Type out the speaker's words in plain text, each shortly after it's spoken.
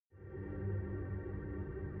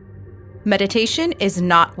Meditation is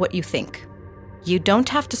not what you think. You don't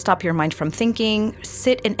have to stop your mind from thinking,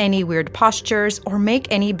 sit in any weird postures, or make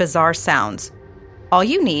any bizarre sounds. All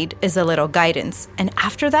you need is a little guidance, and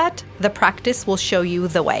after that, the practice will show you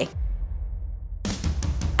the way.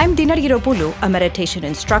 I'm Dena Argyropoulou, a meditation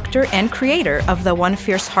instructor and creator of the One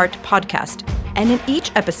Fierce Heart podcast. And in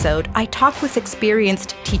each episode, I talk with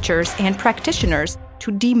experienced teachers and practitioners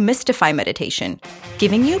to demystify meditation,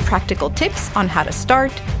 giving you practical tips on how to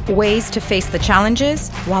start, ways to face the challenges,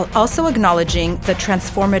 while also acknowledging the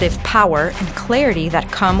transformative power and clarity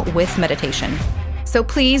that come with meditation. So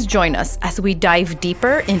please join us as we dive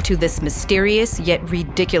deeper into this mysterious yet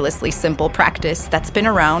ridiculously simple practice that's been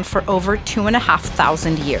around for over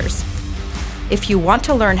 2,500 years. If you want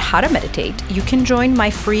to learn how to meditate, you can join my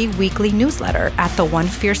free weekly newsletter at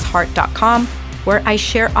theonefierceheart.com, where I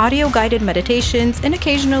share audio-guided meditations and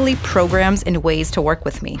occasionally programs and ways to work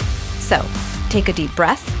with me. So, take a deep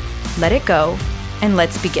breath, let it go, and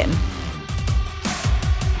let's begin.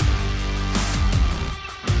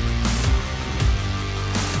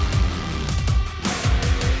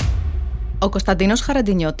 Ο Κωνσταντίνος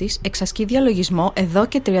Χαραντινιώτης εξασκεί διαλογισμό εδώ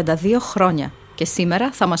και 32 χρόνια και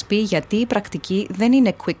σήμερα θα μας πει γιατί η πρακτική δεν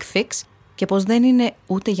είναι quick fix και πως δεν είναι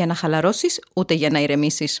ούτε για να χαλαρώσεις ούτε για να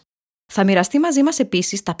ηρεμήσεις. Θα μοιραστεί μαζί μας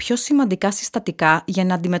επίσης τα πιο σημαντικά συστατικά για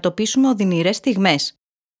να αντιμετωπίσουμε οδυνηρές στιγμές.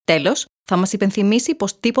 Τέλος, θα μας υπενθυμίσει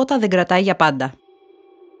πως τίποτα δεν κρατάει για πάντα.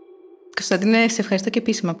 Κωνσταντίνε, σε ευχαριστώ και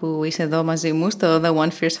επίσημα που είσαι εδώ μαζί μου στο The One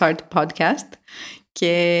Fierce Heart podcast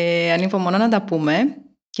και ανυπομονώ να τα πούμε.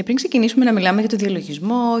 Και πριν ξεκινήσουμε να μιλάμε για το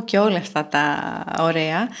διαλογισμό και όλα αυτά τα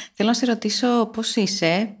ωραία, θέλω να σε ρωτήσω πώς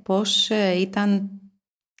είσαι, πώς ήταν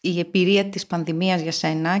η εμπειρία της πανδημίας για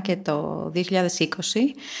σένα και το 2020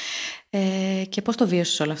 και πώς το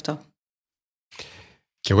βίωσες όλο αυτό.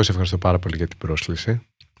 Και εγώ σε ευχαριστώ πάρα πολύ για την πρόσκληση.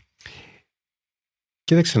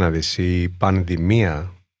 Κοίταξε να δεις, η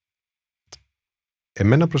πανδημία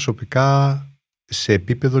εμένα προσωπικά σε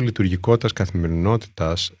επίπεδο λειτουργικότητας,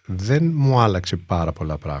 καθημερινότητας δεν μου άλλαξε πάρα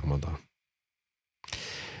πολλά πράγματα.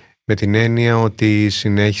 Με την έννοια ότι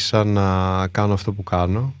συνέχισα να κάνω αυτό που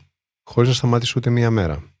κάνω χωρίς να σταματήσω ούτε μία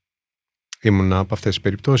μέρα. Ήμουνα από αυτές τις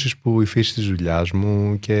περιπτώσεις που η φύση της δουλειάς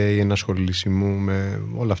μου και η ενασχολήση μου με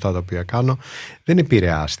όλα αυτά τα οποία κάνω δεν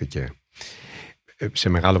επηρεάστηκε σε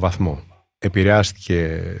μεγάλο βαθμό.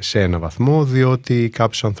 Επηρεάστηκε σε ένα βαθμό διότι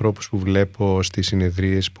κάποιους ανθρώπους που βλέπω στις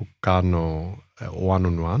συνεδρίες που κάνω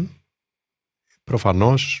one-on-one,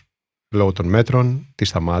 προφανώς λόγω των μέτρων τις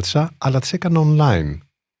σταμάτησα, αλλά τις έκανα online.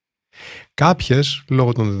 Κάποιες,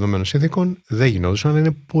 λόγω των δεδομένων συνθήκων, δεν γινόντουσαν,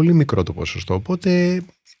 είναι πολύ μικρό το ποσοστό, οπότε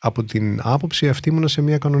από την άποψη αυτή ήμουνα σε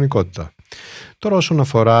μια κανονικότητα. Τώρα όσον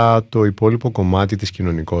αφορά το υπόλοιπο κομμάτι της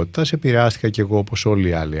κοινωνικότητας, επηρεάστηκα κι εγώ όπως όλοι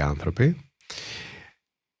οι άλλοι άνθρωποι.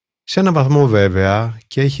 Σε έναν βαθμό βέβαια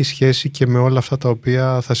και έχει σχέση και με όλα αυτά τα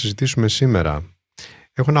οποία θα συζητήσουμε σήμερα.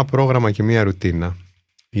 Έχω ένα πρόγραμμα και μια ρουτίνα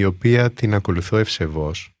η οποία την ακολουθώ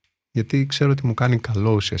ευσεβώς γιατί ξέρω ότι μου κάνει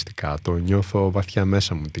καλό ουσιαστικά, το νιώθω βαθιά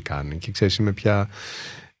μέσα μου τι κάνει και ξέρεις είμαι πια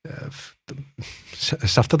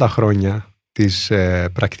σε αυτά τα χρόνια της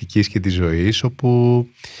πρακτικής και της ζωής όπου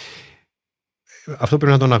αυτό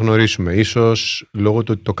πρέπει να το αναγνωρίσουμε. Ίσως λόγω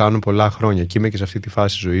του ότι το κάνω πολλά χρόνια και είμαι και σε αυτή τη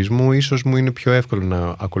φάση της ζωής μου, ίσως μου είναι πιο εύκολο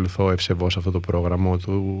να ακολουθώ ευσεβώς αυτό το πρόγραμμα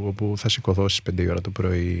όπου θα σηκωθώ στις 5 ώρα το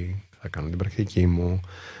πρωί, θα κάνω την πρακτική μου,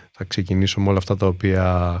 θα ξεκινήσω με όλα αυτά τα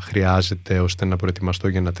οποία χρειάζεται ώστε να προετοιμαστώ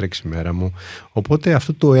για να τρέξει η μέρα μου. Οπότε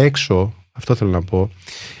αυτό το έξω, αυτό θέλω να πω,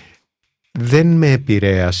 δεν με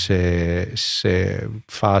επηρέασε σε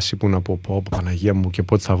φάση που να πω Παναγία μου και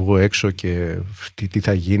πότε θα βγω έξω και τι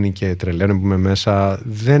θα γίνει και τρελαίνω που είμαι μέσα,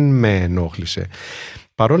 δεν με ενόχλησε.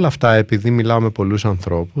 Παρ' όλα αυτά, επειδή μιλάω με πολλούς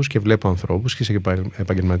ανθρώπους και βλέπω ανθρώπους και σε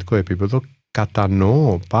επαγγελματικό επίπεδο,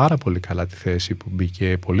 κατανοώ πάρα πολύ καλά τη θέση που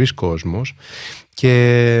μπήκε πολλής κόσμος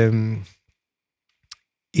και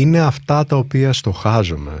είναι αυτά τα οποία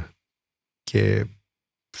στοχάζομαι και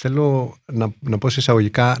θέλω να πω σε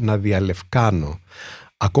εισαγωγικά να διαλευκάνω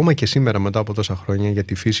ακόμα και σήμερα μετά από τόσα χρόνια για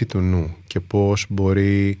τη φύση του νου και πώς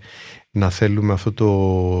μπορεί να θέλουμε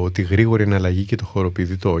τη γρήγορη εναλλαγή και το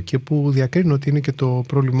χοροπηδητό και που διακρίνω ότι είναι και το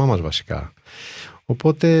πρόβλημά μας βασικά.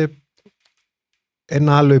 Οπότε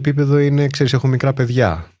ένα άλλο επίπεδο είναι, ξέρεις, έχω μικρά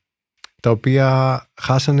παιδιά τα οποία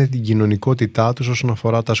χάσανε την κοινωνικότητά τους όσον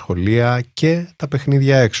αφορά τα σχολεία και τα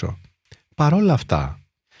παιχνίδια έξω. Παρόλα αυτά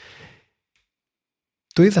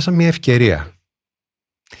το είδα σαν μια ευκαιρία.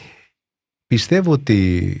 Πιστεύω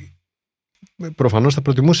ότι προφανώς θα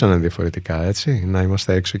προτιμούσα να είναι διαφορετικά, έτσι, να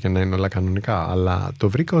είμαστε έξω και να είναι όλα κανονικά, αλλά το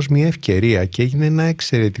βρήκα ως μια ευκαιρία και έγινε ένα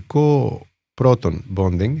εξαιρετικό πρώτον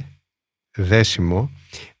bonding, δέσιμο,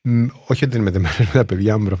 όχι ότι δεν είμαι δεμένος με τα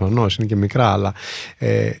παιδιά μου προφανώς, είναι και μικρά, αλλά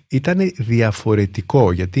ήταν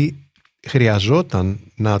διαφορετικό, γιατί χρειαζόταν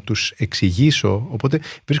να τους εξηγήσω, οπότε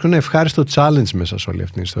βρίσκω ένα ευχάριστο challenge μέσα σε όλη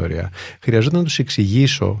αυτή την ιστορία. Χρειαζόταν να τους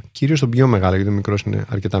εξηγήσω, κυρίως τον πιο μεγάλο, γιατί ο μικρός είναι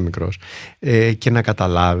αρκετά μικρός, και να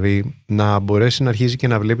καταλάβει, να μπορέσει να αρχίζει και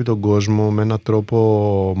να βλέπει τον κόσμο με έναν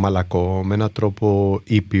τρόπο μαλακό, με έναν τρόπο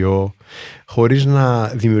ήπιο, χωρίς να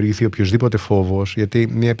δημιουργηθεί οποιοσδήποτε φόβος, γιατί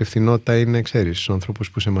μια υπευθυνότητα είναι, ξέρεις, στους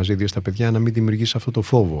ανθρώπους που είσαι μαζί, δύο στα παιδιά, να μην δημιουργήσει αυτό το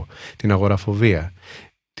φόβο, την αγοραφοβία,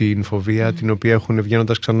 την φοβία την οποία έχουν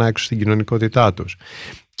βγαίνοντας ξανά έξω στην κοινωνικότητά τους.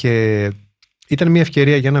 Και ήταν μια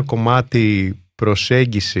ευκαιρία για ένα κομμάτι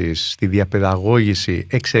προσέγγισης στη διαπαιδαγώγηση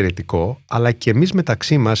εξαιρετικό, αλλά και εμείς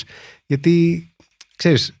μεταξύ μας, γιατί,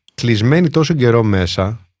 ξέρεις, κλεισμένοι τόσο καιρό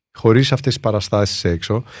μέσα, χωρίς αυτές τις παραστάσεις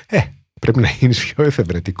έξω, πρέπει να γίνεις πιο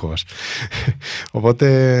εφευρετικός.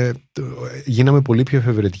 Οπότε γίναμε πολύ πιο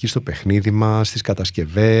εφευρετικοί στο παιχνίδι μας, στις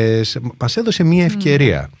κατασκευές. Μας έδωσε μια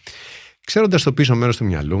ευκαιρία. Ξέροντας το πίσω μέρος του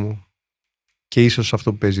μυαλού μου, και ίσως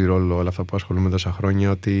αυτό που παίζει ρόλο όλα αυτά που ασχολούμαι τόσα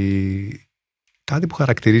χρόνια, ότι κάτι που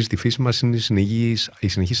χαρακτηρίζει τη φύση μας είναι η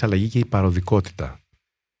συνεχής αλλαγή και η παροδικότητα.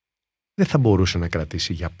 Δεν θα μπορούσε να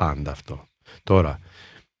κρατήσει για πάντα αυτό. Τώρα,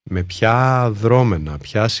 με ποια δρόμενα,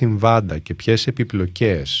 ποια συμβάντα και ποιες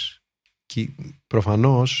επιπλοκές, και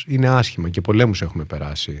προφανώς είναι άσχημα και πολέμους έχουμε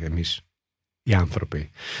περάσει εμείς οι άνθρωποι.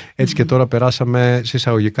 Έτσι και τώρα περάσαμε σε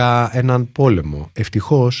εισαγωγικά έναν πόλεμο.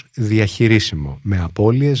 Ευτυχώς διαχειρίσιμο. Με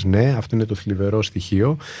απώλειες, ναι, αυτό είναι το θλιβερό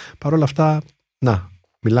στοιχείο. Παρ' όλα αυτά,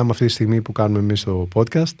 μιλάμε αυτή τη στιγμή που κάνουμε εμείς το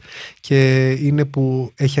podcast, και είναι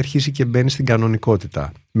που έχει αρχίσει και μπαίνει στην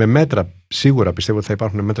κανονικότητα. Με μέτρα, σίγουρα πιστεύω ότι θα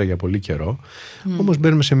υπάρχουν μέτρα για πολύ καιρό, όμως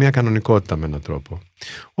μπαίνουμε σε μια κανονικότητα με έναν τρόπο.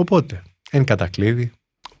 Οπότε, εν κατακλείδη,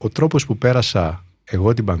 ο τρόπος που πέρασα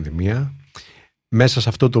εγώ την πανδημία, μέσα σε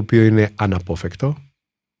αυτό το οποίο είναι αναπόφευκτο,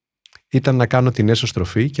 ήταν να κάνω την έσω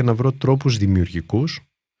στροφή και να βρω τρόπους δημιουργικούς,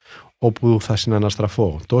 όπου θα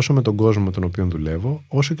συναναστραφώ τόσο με τον κόσμο με τον οποίο δουλεύω,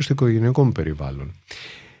 όσο και στο οικογενειακό μου περιβάλλον.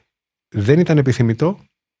 Δεν ήταν επιθυμητό,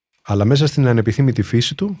 αλλά μέσα στην ανεπιθύμητη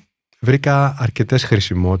φύση του βρήκα αρκετές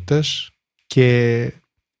χρησιμότητες και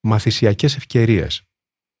μαθησιακές ευκαιρίες.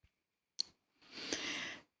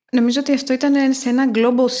 Νομίζω ότι αυτό ήταν σε ένα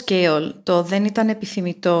global scale. Το δεν ήταν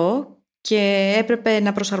επιθυμητό και έπρεπε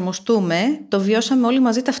να προσαρμοστούμε. Το βιώσαμε όλοι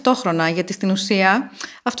μαζί ταυτόχρονα, γιατί στην ουσία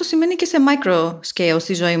αυτό σημαίνει και σε micro scale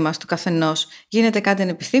στη ζωή μας του καθενός. Γίνεται κάτι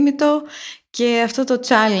ανεπιθύμητο και αυτό το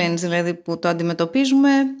challenge δηλαδή που το αντιμετωπίζουμε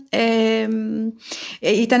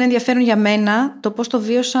ήταν ενδιαφέρον για μένα το πώς το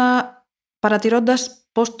βίωσα, παρατηρώντας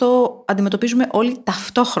πώς το αντιμετωπίζουμε όλοι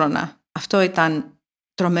ταυτόχρονα. Αυτό ήταν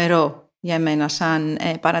τρομερό για μένα σαν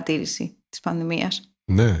παρατήρηση της πανδημίας.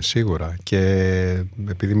 Ναι, σίγουρα. Και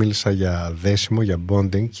επειδή μίλησα για δέσιμο, για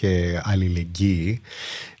bonding και αλληλεγγύη,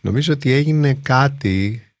 νομίζω ότι έγινε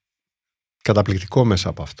κάτι καταπληκτικό μέσα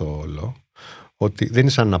από αυτό όλο. Ότι δεν είναι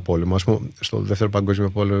σαν ένα πόλεμο. Ας πούμε, στο δεύτερο παγκόσμιο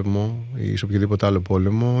πόλεμο ή σε οποιοδήποτε άλλο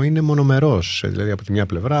πόλεμο είναι μονομερός. Δηλαδή από τη μια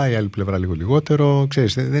πλευρά, η άλλη πλευρά λίγο λιγότερο.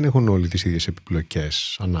 Ξέρεις, δεν έχουν όλοι τις ίδιες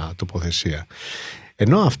επιπλοκές ανά τοποθεσία.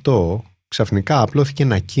 Ενώ αυτό ξαφνικά απλώθηκε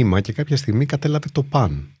ένα κύμα και κάποια στιγμή κατέλαβε το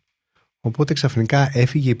παν. Οπότε ξαφνικά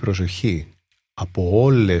έφυγε η προσοχή από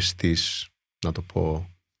όλες τις, να το πω,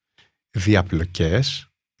 διαπλοκές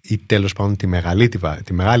ή τέλος πάντων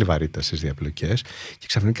τη μεγάλη βαρύτητα στις διαπλοκές, και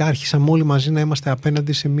ξαφνικά άρχισαμε όλοι μαζί να είμαστε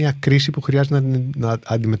απέναντι σε μια κρίση που χρειάζεται να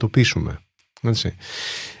αντιμετωπίσουμε. Έτσι.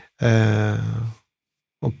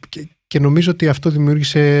 Και νομίζω ότι αυτό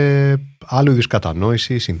δημιούργησε άλλου είδους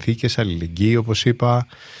κατανόηση, συνθήκες, αλληλεγγύη, όπως είπα,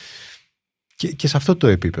 και σε αυτό το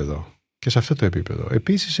επίπεδο.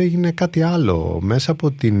 Επίσης έγινε κάτι άλλο μέσα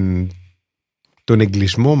από τον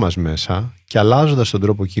εγκλισμό μας μέσα και αλλάζοντας τον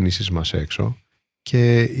τρόπο κίνησης μας έξω,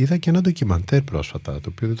 και είδα και ένα ντοκιμαντέρ πρόσφατα, το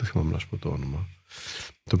οποίο δεν το θυμάμαι να σου πω το όνομα,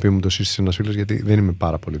 το οποίο μου το σύστησε ένας φίλος, γιατί δεν είμαι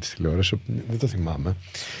πάρα πολύ της τηλεόρασης, δεν το θυμάμαι,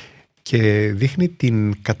 και δείχνει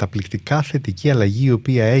την καταπληκτικά θετική αλλαγή η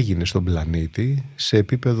οποία έγινε στον πλανήτη σε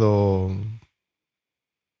επίπεδο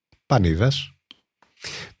πανίδας,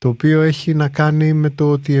 το οποίο έχει να κάνει με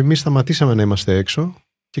το ότι εμείς σταματήσαμε να είμαστε έξω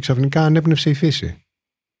και ξαφνικά ανέπνευσε η φύση.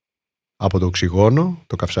 Από το οξυγόνο,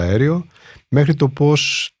 το καυσαέριο, μέχρι το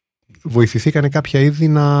πώς βοηθηθήκανε κάποια είδη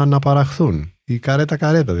να παραχθούν. Η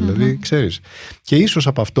καρέτα δηλαδή, ξέρεις. Και ίσως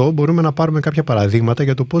από αυτό μπορούμε να πάρουμε κάποια παραδείγματα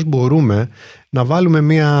για το πώς μπορούμε να βάλουμε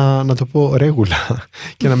μια, να το πω, ρέγουλα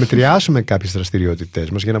και να μετριάσουμε κάποιες δραστηριότητες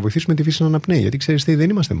μας για να βοηθήσουμε τη φύση να αναπνέει. Γιατί ξέρεις τι, δεν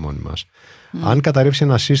είμαστε μόνοι μας. Αν καταρρεύσει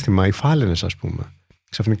ένα σύστημα, οι φάλαινες ας πούμε,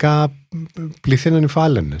 ξαφνικά πληθαίναν οι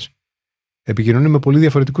φάλαινες. Επικοινωνούν με πολύ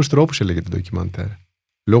διαφορετικούς τρόπους, έλεγε το ντοκιμαντέρ.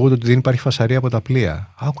 Λόγω του ότι δεν υπάρχει φασαρία από τα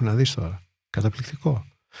πλοία. Άκου να δεις τώρα. Καταπληκτικό.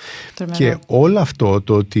 Και όλο αυτό,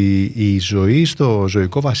 το ότι η ζωή στο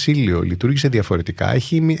ζωικό βασίλειο λειτουργήσε διαφορετικά,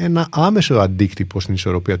 έχει ένα άμεσο αντίκτυπο στην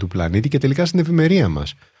ισορροπία του πλανήτη και τελικά στην ευημερία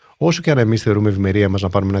μας. Όσο και αν εμείς θεωρούμε ευημερία μας να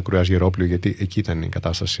πάρουμε ένα κρουαζιερόπλοιο, γιατί εκεί ήταν η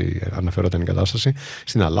κατάσταση, αναφερόταν η κατάσταση,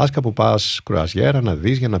 στην Αλάσκα που πας κρουαζιέρα να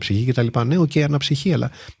δεις για αναψυχή κτλ. Ναι, αναψυχή,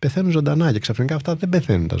 αλλά πεθαίνουν ζωντανά και ξαφνικά αυτά δεν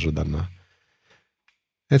πεθαίνουν τα ζωντανά.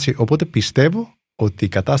 Έτσι, οπότε πιστεύω ότι η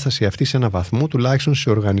κατάσταση αυτή σε ένα βαθμό, τουλάχιστον σε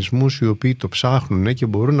οργανισμούς οι οποίοι το ψάχνουν και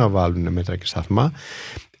μπορούν να βάλουν μέτρα και σταθμά,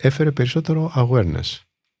 έφερε περισσότερο awareness.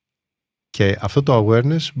 Και αυτό το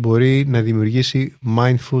awareness μπορεί να δημιουργήσει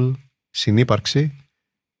mindful συνύπαρξη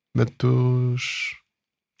με τους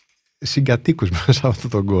συγκατοίκους μέσα σε αυτόν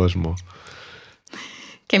τον κόσμο.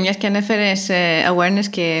 Και μιας και ανέφερες awareness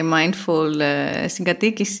και mindful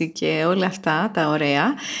συγκατοίκηση και όλα αυτά τα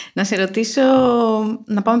ωραία, να σε ρωτήσω,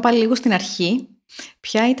 να πάμε πάλι λίγο στην αρχή.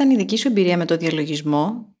 Ποια ήταν η δική σου εμπειρία με το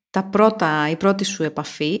διαλογισμό, η πρώτη σου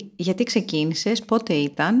επαφή, γιατί ξεκίνησες, πότε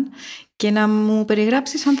ήταν, και να μου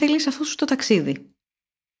περιγράψεις αν θέλεις αυτό σου το ταξίδι.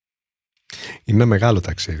 Είναι μεγάλο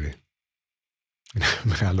ταξίδι.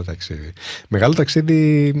 Μεγάλο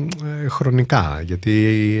ταξίδι χρονικά, γιατί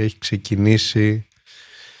έχει ξεκινήσει...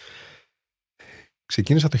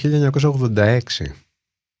 Ξεκίνησα το 1986.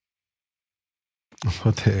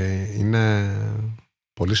 Οπότε είναι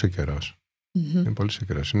πολύ ο καιρός. Είναι πολύ ο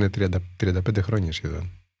καιρός. Είναι 35 χρόνια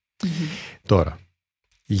σχεδόν. Τώρα,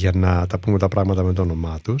 για να τα πούμε τα πράγματα με το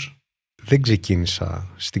όνομά τους, δεν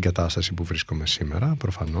ξεκίνησα στην κατάσταση που βρίσκομαι σήμερα,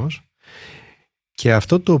 προφανώς. Και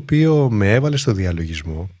αυτό το οποίο με έβαλε στο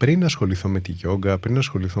διαλογισμό, πριν ασχοληθώ με τη γιόγκα, πριν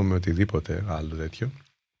ασχοληθώ με οτιδήποτε άλλο τέτοιο,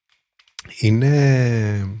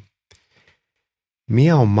 είναι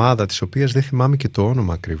μία ομάδα της οποίας δεν θυμάμαι και το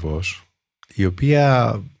όνομα ακριβώς, η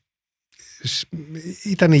οποία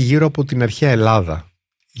ήταν γύρω από την αρχαία Ελλάδα,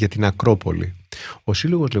 για την Ακρόπολη. Ο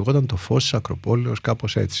σύλλογος λεγόταν το Φως της Ακροπόλεως,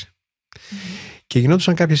 κάπως έτσι. Και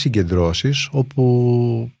γινόντουσαν κάποιες συγκεντρώσεις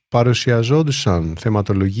όπου παρουσιαζόντουσαν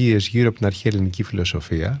θεματολογίες γύρω από την αρχαία ελληνική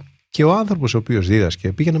φιλοσοφία και ο άνθρωπος ο οποίος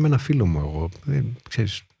δίδασκε, πήγαινα με ένα φίλο μου εγώ,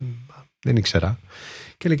 δεν ήξερα,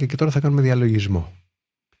 και έλεγε και τώρα θα κάνουμε διαλογισμό.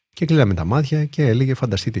 Και κλείναμε τα μάτια και έλεγε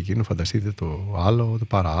φανταστείτε εκείνο, φανταστείτε το άλλο, το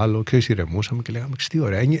παραάλλο. Και ηρεμούσαμε και λέγαμε τι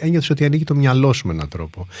ωραία. Ένιωθες ότι ανοίγει το μυαλό σου με έναν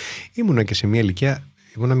τρόπο. Ήμουνα και σε μια ηλικία,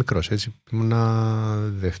 ήμουνα μικρός έτσι. Ήμουνα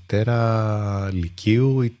Δευτέρα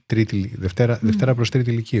Λυκείου ή Δευτέρα προς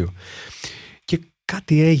Τρίτη Λυκείου. Και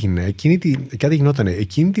κάτι έγινε, κάτι γινόταν.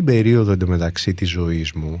 Εκείνη την περίοδο εντωμεταξύ της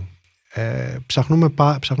ζωής μου,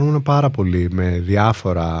 ψαχνούμε πάρα πολύ με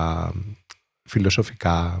διάφορα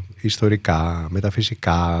φιλοσοφικά, ιστορικά,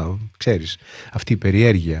 μεταφυσικά, ξέρεις, αυτή η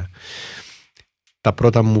περιέργεια. Τα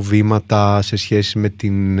πρώτα μου βήματα σε σχέση με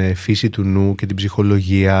την φύση του νου και την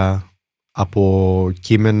ψυχολογία, από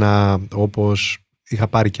κείμενα όπως είχα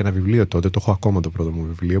πάρει και ένα βιβλίο τότε, το έχω ακόμα το πρώτο μου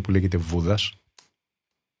βιβλίο που λέγεται Βούδας,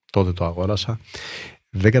 τότε το αγόρασα.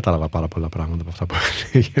 Δεν κατάλαβα πάρα πολλά πράγματα από αυτά που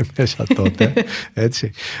έλεγε μέσα τότε,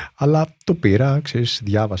 έτσι. Αλλά το πήρα, ξέρεις,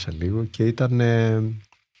 διάβασα λίγο και ήταν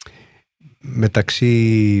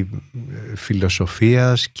μεταξύ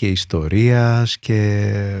φιλοσοφίας και ιστορίας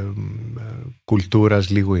και κουλτούρας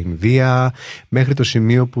λίγο Ινδία, μέχρι το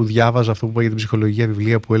σημείο που διάβαζα αυτό που είπα για την ψυχολογία,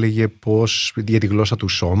 βιβλία που έλεγε πώς για τη γλώσσα του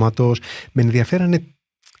σώματος. Με ενδιαφέρανε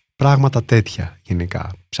πράγματα τέτοια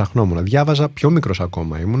γενικά. Ψαχνόμουν. Διάβαζα, πιο μικρός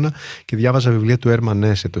ακόμα ήμουνα, και διάβαζα βιβλία του Έρμαν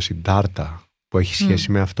Έσε, το Σιντάρτα, που έχει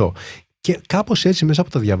σχέση με αυτό. Και κάπως έτσι μέσα από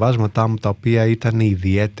τα διαβάσματά μου, τα οποία ήταν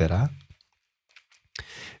ιδιαίτερα,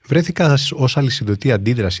 βρέθηκα ως αλυσιδωτή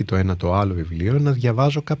αντίδραση το ένα το άλλο βιβλίο να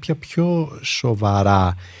διαβάζω κάποια πιο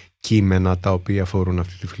σοβαρά κείμενα τα οποία αφορούν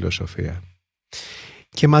αυτή τη φιλοσοφία.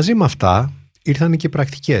 Και μαζί με αυτά ήρθαν και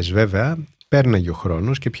πρακτικές. Βέβαια, πέρναγε ο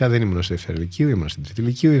χρόνος και πια δεν ήμουν στη Δευτέρα Λυκείου, ήμουν στην Τρίτη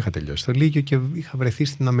Λυκείου, είχα τελειώσει το Λύκειο και είχα βρεθεί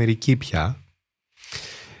στην Αμερική πια.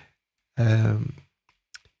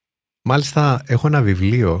 Μάλιστα έχω ένα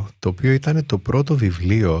βιβλίο το οποίο ήταν το πρώτο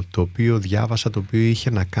βιβλίο το οποίο διάβασα, το οποίο είχε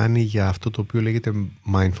να κάνει για αυτό το οποίο λέγεται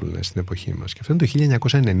mindfulness στην εποχή μας, και αυτό είναι το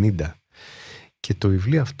 1990, και το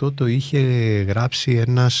βιβλίο αυτό το είχε γράψει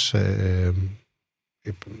ένας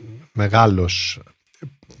μεγάλος,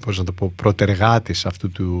 πώς να το πω, προτεργάτης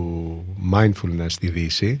αυτού του mindfulness στη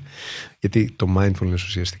Δύση, γιατί το mindfulness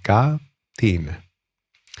ουσιαστικά τι είναι?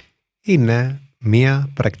 Είναι μία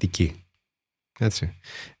πρακτική. Έτσι.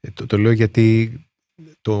 Το λέω γιατί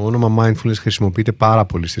το όνομα mindfulness χρησιμοποιείται πάρα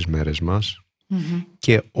πολύ στις μέρες μας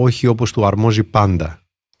και όχι όπως του αρμόζει πάντα.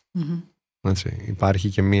 Έτσι. Υπάρχει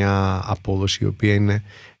και μια απόδοση η οποία είναι,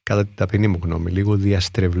 κατά την ταπεινή μου γνώμη, λίγο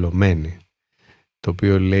διαστρεβλωμένη. Το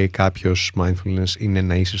οποίο λέει κάποιος mindfulness είναι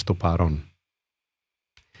να είσαι στο παρόν.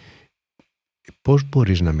 Πώς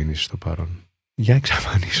μπορείς να μην είσαι στο παρόν? Για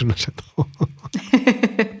εξαφανίσου να σε δω.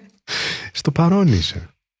 Στο παρόν είσαι.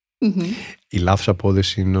 Η λάθος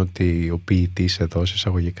απόδοση είναι ότι ο ποιητής εδώ σε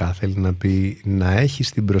εισαγωγικά θέλει να πει να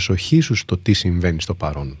έχεις την προσοχή σου στο τι συμβαίνει στο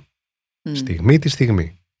παρόν. Στιγμή τη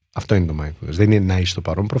στιγμή. Αυτό είναι το mindfulness. Δεν είναι να είσαι στο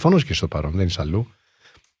παρόν. Προφανώς και στο παρόν, δεν είσαι αλλού.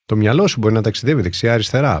 Το μυαλό σου μπορεί να ταξιδεύει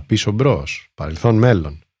δεξιά-αριστερά, πίσω-μπρος,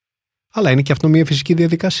 παρελθόν-μέλλον. Αλλά είναι και αυτό μια φυσική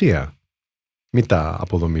διαδικασία. Μην τα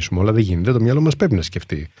αποδομήσουμε όλα, δεν γίνεται. Το μυαλό μας πρέπει να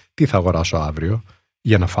σκεφτεί τι θα αγοράσω αύριο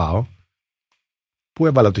για να φάω. Πού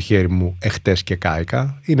έβαλα το χέρι μου εχτες και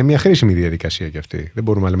κάηκα. Είναι μια χρήσιμη διαδικασία κι αυτή. Δεν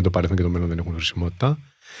μπορούμε να λέμε το παρελθόν και το μέλλον δεν έχουν χρησιμότητα.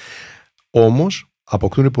 Όμως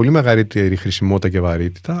αποκτούν πολύ μεγαλύτερη χρησιμότητα και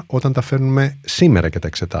βαρύτητα όταν τα φέρνουμε σήμερα και τα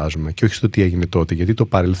εξετάζουμε και όχι στο τι έγινε τότε. Γιατί το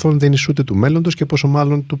παρελθόν δεν είναι ούτε του μέλλοντος και πόσο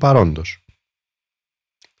μάλλον του παρόντος.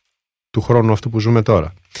 Του χρόνου αυτού που ζούμε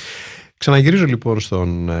τώρα. Ξαναγυρίζω λοιπόν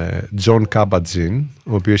στον John Kabat-Zinn,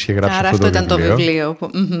 ο οποίος είχε γράψει αυτό το βιβλίο. Άρα αυτό ήταν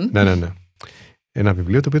το βιβλίο. Ναι. Ένα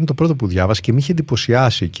βιβλίο το οποίο είναι το πρώτο που διάβασα και με είχε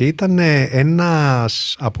εντυπωσιάσει και ήταν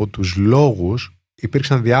ένας από τους λόγους,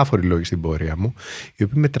 υπήρξαν διάφοροι λόγοι στην πορεία μου, οι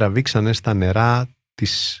οποίοι με τραβήξανε στα νερά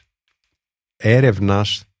της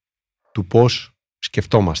έρευνας του πώς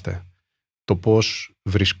σκεφτόμαστε, το πώς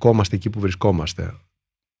βρισκόμαστε εκεί που βρισκόμαστε.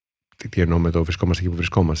 Τι εννοώ με το βρισκόμαστε εκεί που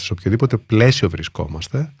βρισκόμαστε, σε οποιοδήποτε πλαίσιο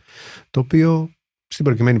βρισκόμαστε, το οποίο στην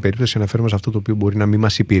προκειμένη περίπτωση αναφέρουμε σε αυτό το οποίο μπορεί να μην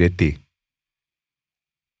μας υπηρετεί.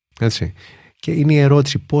 Έτσι. Και είναι η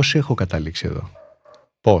ερώτηση, πώς έχω καταλήξει εδώ,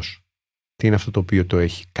 πώς, τι είναι αυτό το οποίο το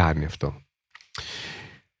έχει κάνει αυτό.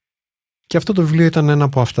 Και αυτό το βιβλίο ήταν ένα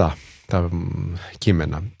από αυτά τα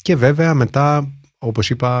κείμενα. Και βέβαια μετά, όπως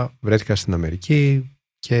είπα, βρέθηκα στην Αμερική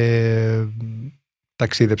και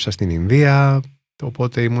ταξίδεψα στην Ινδία,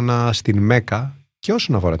 οπότε ήμουνα στην Μέκα και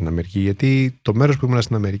όσον αφορά την Αμερική, γιατί το μέρος που ήμουνα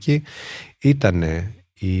στην Αμερική ήταν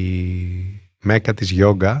η Μέκα της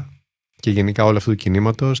Yoga και γενικά όλο αυτού του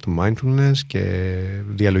κινήματος, του mindfulness και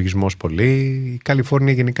διαλογισμός πολύ. Η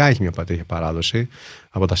Καλιφόρνια γενικά έχει μια πατέχεια παράδοση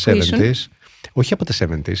από τα 70s. Όχι από τα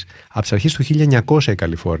 70s. Από τις αρχές του 1900 η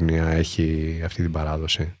Καλιφόρνια έχει αυτή την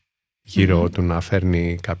παράδοση. Γύρω του να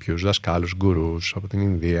φέρνει κάποιους δασκάλους, γκουρούς από την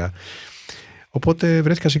Ινδία. Οπότε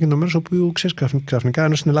βρέθηκα σε εκείνο το μέρος όπου ξέρεις ξαφνικά,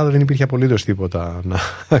 ενώ στην Ελλάδα δεν υπήρχε απολύτως τίποτα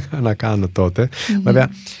να κάνω τότε.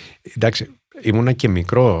 Βέβαια, εντάξει, ήμουνα και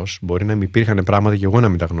μικρός, μπορεί να μην υπήρχαν πράγματα και εγώ να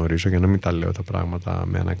μην τα γνωρίζω για να μην τα λέω τα πράγματα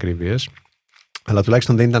με ανακρίβειες. Αλλά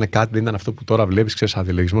τουλάχιστον δεν ήταν κάτι, δεν ήταν αυτό που τώρα βλέπεις, ξέρεις,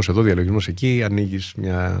 διαλογισμός εδώ, διαλογισμός εκεί, ανοίγεις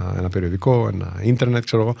ένα περιοδικό, ένα ίντερνετ,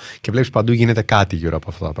 ξέρω εγώ, και βλέπεις παντού γίνεται κάτι γύρω από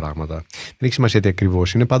αυτά τα πράγματα. Δεν έχει σημασία τι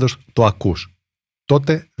ακριβώς είναι, πάντως το ακούς.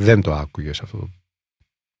 Τότε δεν το άκουγες αυτό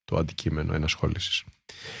το αντικείμενο ενασχόλησης.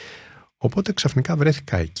 Οπότε ξαφνικά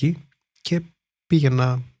βρέθηκα εκεί και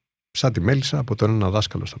πήγαινα σαν τη μέλισσα από το ένα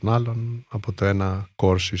δάσκαλο στον άλλον, από το ένα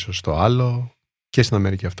course ίσως στο άλλο, και στην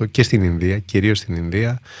Αμερική αυτό και στην Ινδία, κυρίως στην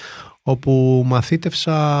Ινδία, όπου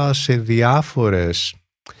μαθήτευσα σε διάφορες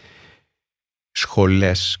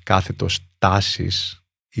σχολές κάθετος τάσεις,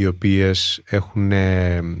 οι οποίες έχουν,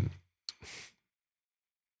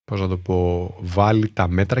 πώς να το πω, βάλει τα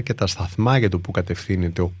μέτρα και τα σταθμά για το που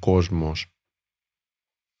κατευθύνεται ο κόσμος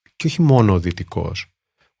και όχι μόνο ο δυτικός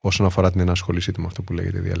όσον αφορά την ενασχόλησή του με αυτό που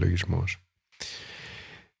λέγεται διαλογισμός.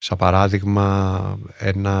 Σαν παράδειγμα,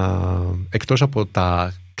 εκτός από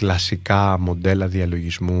τα κλασικά μοντέλα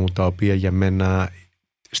διαλογισμού, τα οποία για μένα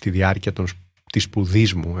στη διάρκεια της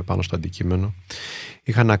σπουδής μου επάνω στο αντικείμενο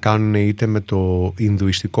είχαν να κάνουν είτε με το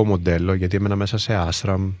Ινδουιστικό μοντέλο, γιατί έμενα μέσα σε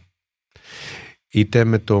άστραμ, είτε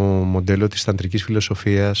με το μοντέλο της ταντρικής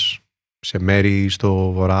φιλοσοφίας σε μέρη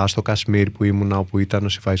στο βορρά, στο Κασμίρ που ήμουνα, όπου ήταν ο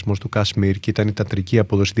συμφαϊσμός του Κασμίρ και ήταν η ταντρική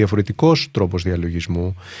απόδοση, διαφορετικός τρόπος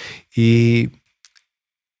διαλογισμού, ή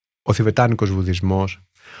ο θιβετάνικος βουδισμός,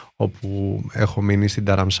 όπου έχω μείνει στην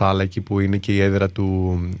Ταραμσάλα, εκεί που είναι και η έδρα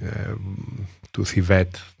του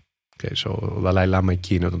Θιβέτ. Ο Δαλάι Λάμα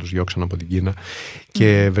εκεί είναι όταν τους διώξαν από την Κίνα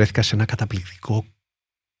και βρέθηκα σε ένα καταπληκτικό,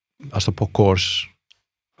 ας το πω, course,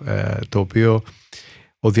 το οποίο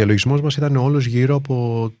ο διαλογισμός μας ήταν όλος γύρω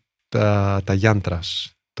από τα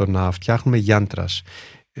γιάντρας, το να φτιάχνουμε γιάντρας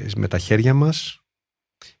με τα χέρια μας,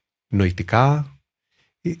 νοητικά,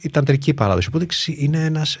 η ταντρική παράδοση. Οπότε είναι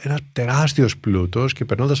ένας τεράστιος πλούτος και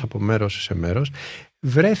περνώντας από μέρος σε μέρος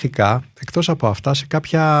βρέθηκα εκτός από αυτά σε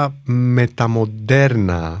κάποια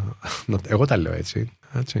μεταμοντέρνα, εγώ τα λέω έτσι,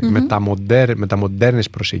 μεταμοντέρνες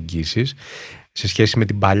προσεγγίσεις σε σχέση με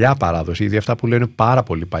την παλιά παράδοση, ήδη αυτά που λένε πάρα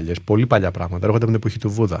πολύ παλιές, πολύ παλιά πράγματα, έρχονται από την εποχή του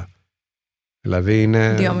Βούδα. Δηλαδή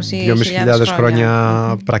είναι 2.500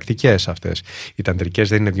 χρόνια πρακτικές αυτές. Οι ταντρικές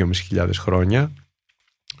δεν είναι 2.500 χρόνια,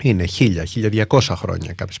 είναι 1.200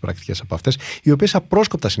 χρόνια κάποιες πρακτικές από αυτές, οι οποίες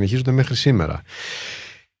απρόσκοπτα συνεχίζονται μέχρι σήμερα.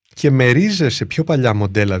 Και με ρίζες σε πιο παλιά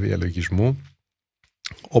μοντέλα διαλογισμού,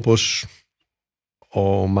 όπως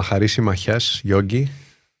Ο Μαχαρίση Μαχιάς, Yogi,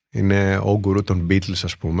 είναι ο γκουρού των Beatles,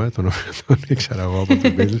 ας πούμε, τον ήξερα εγώ από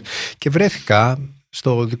τον Beatles, και βρέθηκα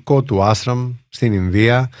στο δικό του άστραμ στην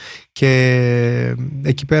Ινδία και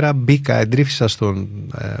εκεί πέρα μπήκα, εντρίφησα στον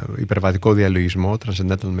υπερβατικό διαλογισμό,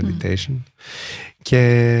 Transcendental Meditation,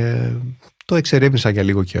 και το εξερεύνησα για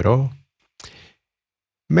λίγο καιρό,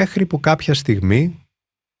 μέχρι που κάποια στιγμή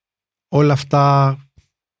όλα αυτά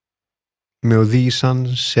με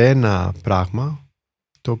οδήγησαν σε ένα πράγμα,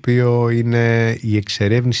 το οποίο είναι η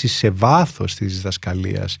εξερεύνηση σε βάθος της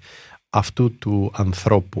διδασκαλίας αυτού του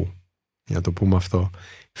ανθρώπου, για να το πούμε αυτό,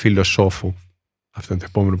 φιλοσόφου, αυτό είναι το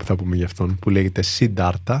επόμενο που θα πούμε για αυτόν, που λέγεται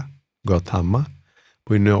Siddhartha Gautama,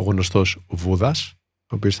 που είναι ο γνωστός Βούδας,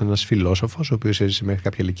 ο οποίος ήταν ένας φιλόσοφος, ο οποίος έζησε μέχρι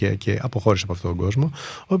κάποια ηλικία και αποχώρησε από αυτόν τον κόσμο,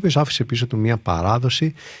 ο οποίος άφησε πίσω του μια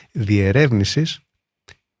παράδοση διερεύνησης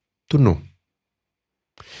του νου.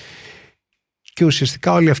 Και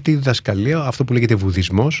ουσιαστικά όλη αυτή η διδασκαλία, αυτό που λέγεται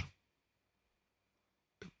βουδισμός,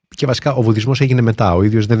 και βασικά ο βουδισμός έγινε μετά, ο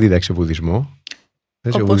ίδιος δεν δίδαξε βουδισμό.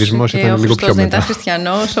 Ο βουδισμός ήταν λίγο πιο μετά. Δεν ήταν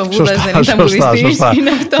χριστιανός, ο Βούδας δεν ήταν βουδιστής. Είναι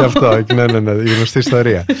αυτό. Και αυτό, ναι, η γνωστή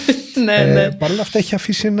ιστορία. Ναι. Παρ' όλα αυτά έχει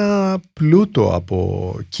αφήσει ένα πλούτο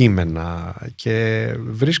από κείμενα και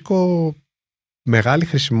βρίσκω μεγάλη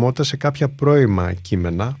χρησιμότητα σε κάποια πρώιμα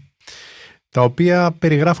κείμενα, τα οποία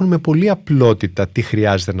περιγράφουν με πολύ απλότητα τι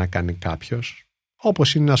χρειάζεται να κάνει κάποιος.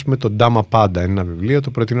 Όπως είναι, ας πούμε, το Dhamma Pada, ένα βιβλίο,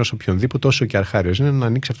 το προτείνω σε οποιονδήποτε, όσο και αρχάριος είναι, να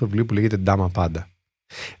ανοίξει αυτό το βιβλίο που λέγεται Dhamma Pada.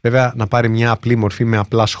 Βέβαια, να πάρει μια απλή μορφή με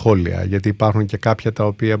απλά σχόλια, γιατί υπάρχουν και κάποια τα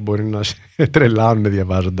οποία μπορεί να σε τρελάνουν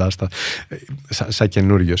διαβάζοντάς τα σαν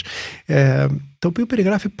καινούριος. Το οποίο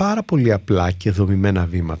περιγράφει πάρα πολύ απλά και δομημένα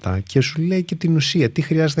βήματα και σου λέει και την ουσία, τι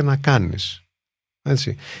χρειάζεται να κάνεις.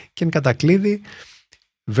 Έτσι. Και εν κατακλείδη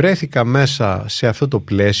βρέθηκα μέσα σε αυτό το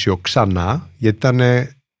πλαίσιο ξανά, γιατί ήταν,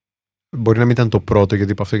 μπορεί να μην ήταν το πρώτο,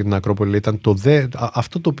 γιατί είπα αυτό για την Ακρόπολη, ήταν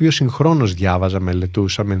αυτό το οποίο συγχρόνως διάβαζα,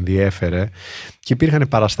 μελετούσα, με ενδιέφερε, και υπήρχαν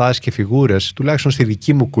παραστάσεις και φιγούρες, τουλάχιστον στη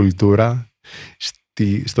δική μου κουλτούρα,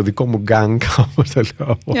 στο δικό μου γκάνγκ, όπως το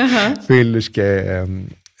λέω, φίλους και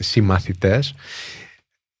συμμαθητές.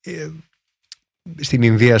 Στην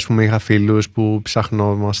Ινδία, ας πούμε, είχα φίλους που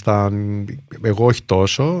ψαχνόμασταν, εγώ όχι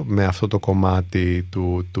τόσο, με αυτό το κομμάτι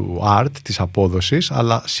του art, της απόδοσης,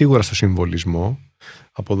 αλλά σίγουρα στο συμβολισμό.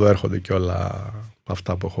 Από εδώ έρχονται και όλα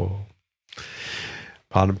αυτά που έχω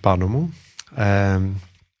πάνω μου.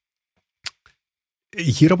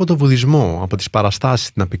 Γύρω από το βουδισμό, από τις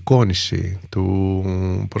παραστάσεις, την απεικόνηση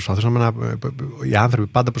οι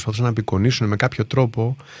άνθρωποι πάντα προσπαθούσαν να απεικονίσουν με κάποιο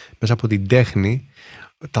τρόπο, μέσα από την τέχνη,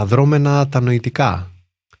 τα δρόμενα, τα νοητικά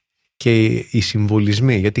και οι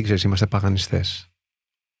συμβολισμοί. Γιατί ξέρεις, είμαστε παγανιστές.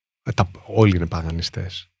 Όλοι είναι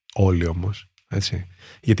παγανιστές. Όλοι όμως. Έτσι.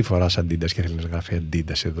 Γιατί φοράς Αντίντας και θέλει να γράφει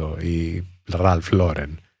Αντίντας εδώ, ή Ραλφ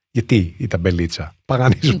Λόρεν? Γιατί η ταμπελίτσα?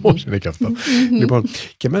 Παγανισμός είναι και αυτό. Λοιπόν,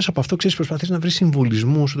 και μέσα από αυτό, ξέρεις, προσπαθείς να βρεις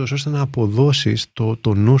συμβολισμούς, ώστε να αποδώσεις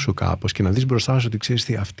το νου σου κάπως και να δεις μπροστά σου ότι, ξέρεις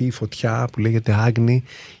τι, αυτή η φωτιά που λέγεται Άγνη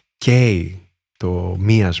καίει το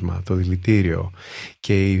μίασμα, το δηλητήριο,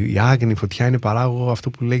 και η άγνη φωτιά είναι παράγωγο αυτό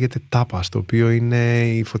που λέγεται τάπας, το οποίο είναι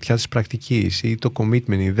η φωτιά της πρακτικής, ή το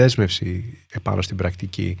commitment, η δέσμευση επάνω στην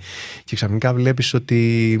πρακτική. Και ξαφνικά βλέπεις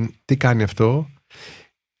ότι τι κάνει αυτό?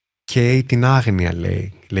 Και την άγνοια,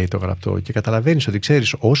 λέει το γραπτό, και καταλαβαίνεις ότι,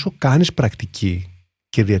 ξέρεις, όσο κάνεις πρακτική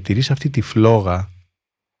και διατηρείς αυτή τη φλόγα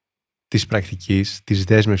της πρακτικής, της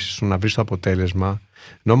δέσμευσης σου να βρεις το αποτέλεσμα,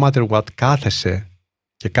 no matter what, κάθεσαι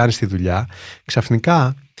και κάνεις τη δουλειά,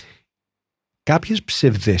 ξαφνικά κάποιες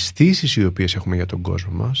ψευδαισθήσεις οι οποίες έχουμε για τον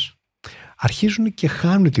κόσμο μας αρχίζουν και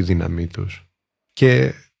χάνουν τη δύναμή τους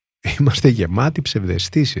και είμαστε γεμάτοι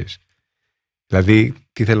ψευδαισθήσεις. Δηλαδή,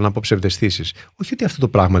 τι θέλω να πω ψευδαισθήσεις? Όχι ότι αυτό το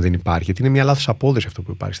πράγμα δεν υπάρχει, γιατί είναι μια λάθος απόδοση αυτό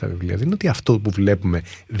που υπάρχει στα βιβλία. Δεν είναι ότι αυτό που βλέπουμε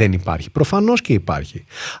δεν υπάρχει. Προφανώς και υπάρχει.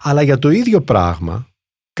 Αλλά για το ίδιο πράγμα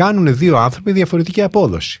κάνουν δύο άνθρωποι διαφορετική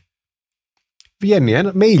απόδοση. Βγαίνει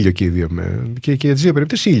ένα με ήλιο και οι δύο. Και για τις δύο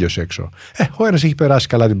περιπτώσεις ήλιος έξω. Ο ένας έχει περάσει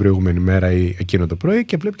καλά την προηγούμενη μέρα ή εκείνο το πρωί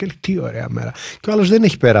και βλέπει και λέει τι ωραία μέρα. Και ο άλλος δεν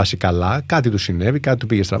έχει περάσει καλά, κάτι του συνέβη, κάτι του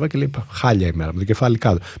πήγε στραβά και λέει χάλια η μέρα, με το κεφάλι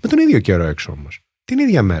κάτω. Με τον ίδιο καιρό έξω όμως. Την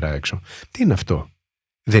ίδια μέρα έξω. Τι είναι αυτό?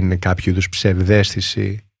 Δεν είναι κάποιο είδους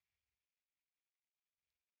ψευδαίσθηση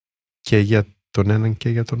και για τον έναν και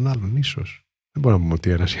για τον άλλον, ίσως? Δεν μπορούμε να πούμε ότι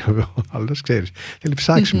ένας ή ο άλλος, ξέρεις. Θέλει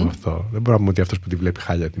ψάξιμο αυτό. Δεν μπορούμε να πούμε ότι αυτός που τη βλέπει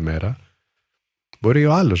χάλια τη μέρα. Μπορεί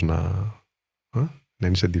ο άλλος να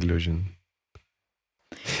είναι σε delusion.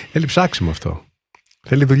 Θέλει ψάξιμο αυτό.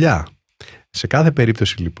 Θέλει δουλειά. Σε κάθε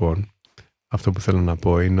περίπτωση, λοιπόν, αυτό που θέλω να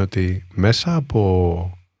πω είναι ότι μέσα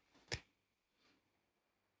από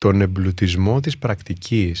τον εμπλουτισμό της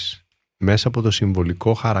πρακτικής, μέσα από το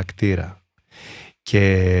συμβολικό χαρακτήρα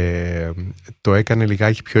και το έκανε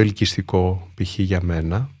λιγάκι πιο ελκυστικό π.χ. για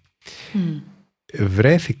μένα.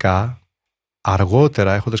 Βρέθηκα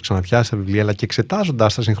αργότερα, έχοντας ξαναπιάσει τα βιβλία αλλά και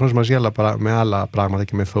εξετάζοντας τα συγχρόνως μαζί με άλλα πράγματα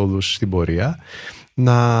και μεθόδους στην πορεία,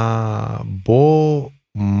 να μπω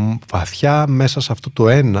βαθιά μέσα σε αυτό το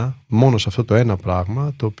μόνο σε αυτό το ένα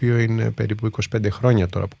πράγμα, το οποίο είναι περίπου 25 χρόνια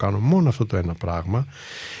τώρα που κάνω μόνο αυτό το ένα πράγμα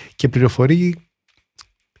και πληροφορεί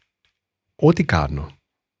ό,τι κάνω.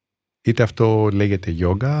 Είτε αυτό λέγεται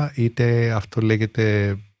yoga, είτε αυτό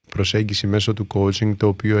λέγεται προσέγγιση μέσω του coaching, το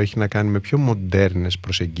οποίο έχει να κάνει με πιο μοντέρνες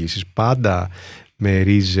προσεγγίσεις, πάντα με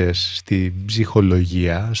ρίζες στη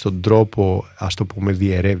ψυχολογία, στον τρόπο, ας το πούμε,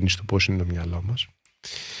 διερεύνηση του πώς είναι το μυαλό μας.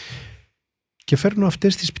 Και φέρνω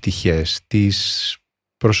αυτές τις πτυχές της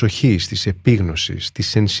προσοχής, της επίγνωσης,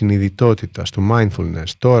 της ενσυνειδητότητας, του mindfulness.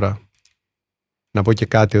 Τώρα, να πω και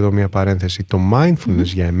κάτι εδώ, μια παρένθεση. Το mindfulness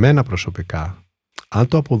για εμένα προσωπικά, αν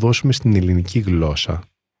το αποδώσουμε στην ελληνική γλώσσα,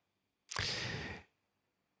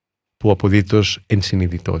 που αποδίδεται ως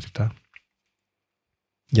ενσυνειδητότητα,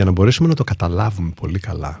 για να μπορέσουμε να το καταλάβουμε πολύ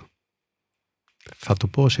καλά, θα το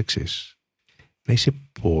πω ως εξής. Να είσαι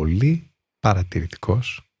πολύ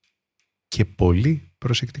παρατηρητικός και πολύ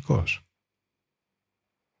προσεκτικός.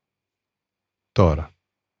 Τώρα,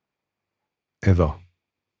 εδώ,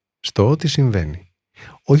 στο ό,τι συμβαίνει,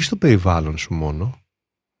 όχι στο περιβάλλον σου μόνο,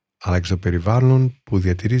 αλλά και στο περιβάλλον που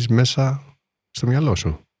διατηρείς μέσα στο μυαλό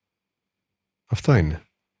σου. Αυτό είναι.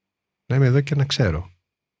 Να είμαι εδώ και να ξέρω.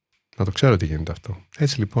 Να το ξέρω τι γίνεται αυτό.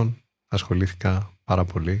 Έτσι λοιπόν ασχολήθηκα πάρα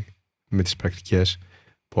πολύ με τις πρακτικές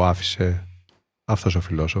που άφησε αυτός ο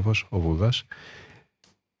φιλόσοφος, ο Βούδας.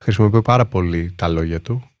 Χρησιμοποιώ πάρα πολύ τα λόγια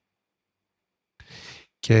του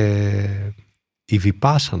και η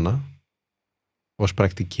βιπάσανα ως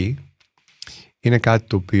πρακτική είναι κάτι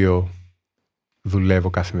το οποίο δουλεύω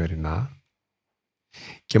καθημερινά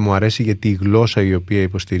και μου αρέσει γιατί η γλώσσα η οποία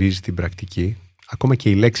υποστηρίζει την πρακτική, ακόμα και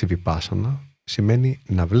η λέξη βιπάσανα, σημαίνει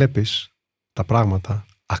να βλέπεις τα πράγματα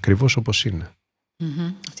ακριβώς όπως είναι.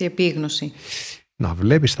 Αυτή η επίγνωση. Να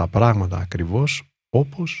βλέπεις τα πράγματα ακριβώς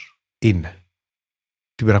όπως είναι.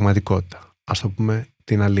 Την πραγματικότητα. Ας το πούμε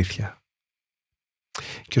την αλήθεια.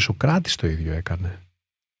 Και ο Σοκράτης το ίδιο έκανε.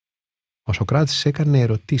 Ο Σοκράτης έκανε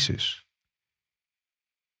ερωτήσεις.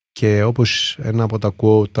 Και όπως ένα από τα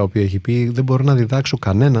quote τα οποία έχει πει, δεν μπορώ να διδάξω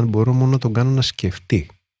κανέναν, μπορώ μόνο να τον κάνω να σκεφτεί.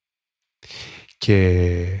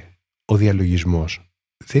 Και ο διαλογισμός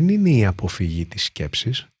δεν είναι η αποφυγή της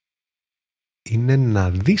σκέψης, είναι να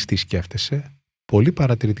δεις τι σκέφτεσαι πολύ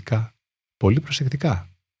παρατηρητικά, πολύ προσεκτικά.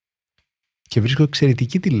 Και βρίσκω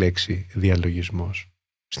εξαιρετική τη λέξη διαλογισμός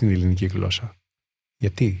στην ελληνική γλώσσα.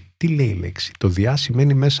 Γιατί, τι λέει η λέξη? Το διά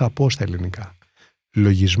σημαίνει μέσα από στα ελληνικά.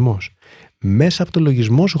 Λογισμός. Μέσα από το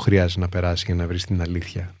λογισμό σου χρειάζεται να περάσει για να βρεις την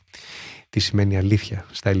αλήθεια. Τι σημαίνει αλήθεια?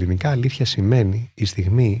 Στα ελληνικά αλήθεια σημαίνει η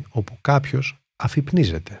στιγμή όπου κάποιος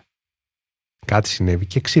αφυπνίζεται. Κάτι συνέβη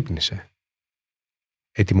και ξύπνησε.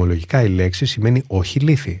 Ετυμολογικά η λέξη σημαίνει όχι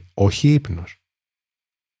λύθη, όχι ύπνος.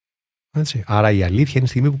 Έτσι. Άρα η αλήθεια είναι η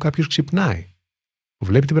στιγμή που κάποιος ξυπνάει, που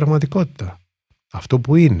βλέπει την πραγματικότητα. Αυτό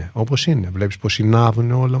που είναι, όπως είναι. Βλέπεις πως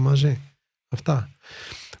συνάδουν όλα μαζί. Αυτά.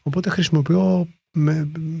 Οπότε χρησιμοποιώ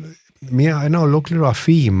ένα ολόκληρο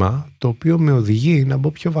αφήγημα το οποίο με οδηγεί να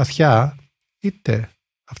μπω πιο βαθιά, είτε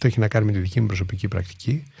αυτό έχει να κάνει με τη δική μου προσωπική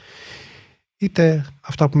πρακτική, είτε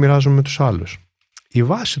αυτά που μοιράζομαι με τους άλλους. Η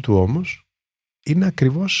βάση του όμως είναι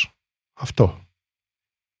ακριβώς αυτό.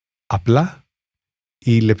 Απλά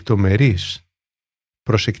η λεπτομερής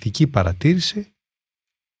προσεκτική παρατήρηση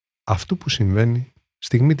αυτού που συμβαίνει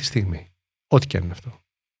στιγμή τη στιγμή. Ό,τι και αν είναι αυτό.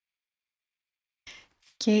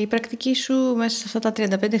 Και η πρακτική σου μέσα σε αυτά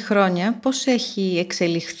τα 35 χρόνια πώς έχει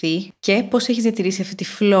εξελιχθεί και πώς έχεις διατηρήσει αυτή τη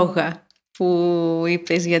φλόγα που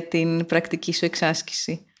είπες για την πρακτική σου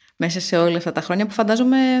εξάσκηση μέσα σε όλα αυτά τα χρόνια που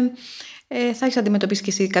φαντάζομαι θα έχεις αντιμετωπίσει και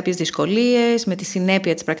εσύ κάποιες δυσκολίες με τη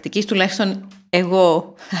συνέπεια της πρακτικής, τουλάχιστον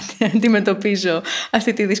εγώ αντιμετωπίζω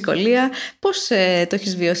αυτή τη δυσκολία. Πώς το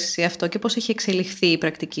έχεις βιώσει αυτό και πώς έχει εξελιχθεί η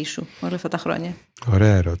πρακτική σου όλα αυτά τα χρόνια?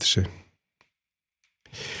 Ωραία ερώτηση.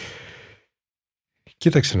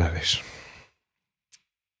 Κοίταξε να δεις.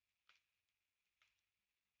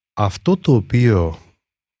 Αυτό το οποίο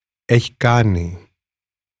έχει κάνει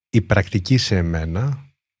η πρακτική σε εμένα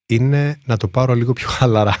είναι να το πάρω λίγο πιο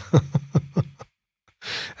χαλαρά.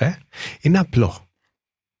 Είναι απλό.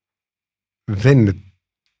 Δεν είναι,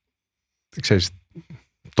 ξέρεις,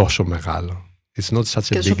 τόσο μεγάλο. It's not such a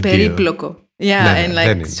big deal. Τόσο περίπλοκο.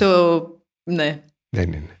 Ναι.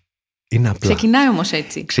 Δεν είναι. Είναι απλά. Ξεκινάει όμως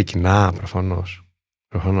έτσι. Ξεκινά προφανώς.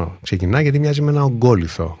 Ξεκινά γιατί μοιάζει με ένα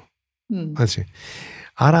ογκόλιθο. Έτσι.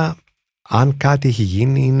 Άρα, αν κάτι έχει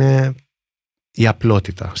γίνει, είναι η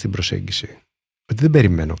απλότητα στην προσέγγιση. ότι δεν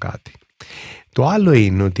περιμένω κάτι. Το άλλο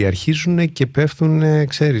είναι ότι αρχίζουν και πέφτουν,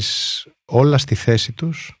 ξέρεις, όλα στη θέση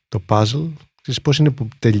τους, το puzzle. Πώς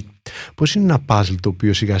είναι ένα puzzle το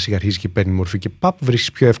οποίο σιγά σιγά αρχίζει και παίρνει μορφή και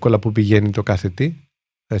βρίσκεις πιο εύκολα που πηγαίνει το κάθε τι.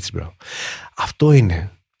 Έτσι, μπράβο. Αυτό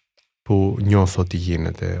είναι που νιώθω ότι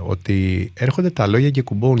γίνεται, ότι έρχονται τα λόγια και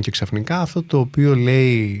κουμπώνουν και ξαφνικά αυτό το οποίο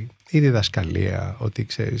λέει η διδασκαλία, ότι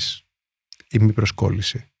ξέρεις, η μη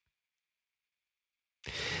προσκόλληση.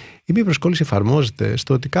 Η μη προσκόλληση εφαρμόζεται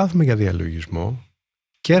στο ότι κάθομαι για διαλογισμό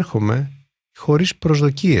και έρχομαι χωρίς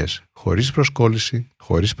προσδοκίες, χωρίς προσκόλληση,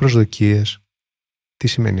 χωρίς προσδοκίες. Τι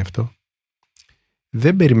σημαίνει αυτό?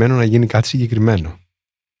 Δεν περιμένω να γίνει κάτι συγκεκριμένο.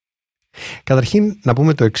 Καταρχήν να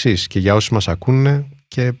πούμε το εξής και για όσους μας ακούνε,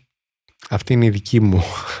 και αυτή είναι η δική μου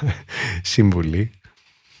συμβουλή.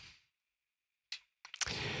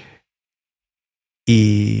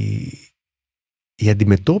 Η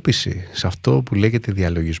αντιμετώπιση σε αυτό που λέγεται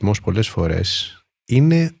διαλογισμός πολλές φορές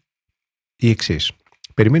είναι η εξής.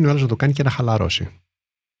 Περιμένει ο άλλος να το κάνει και να χαλαρώσει.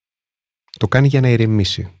 Το κάνει για να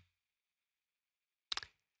ηρεμήσει.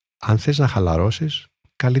 Αν θες να χαλαρώσεις,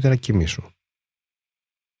 καλύτερα κοιμήσου.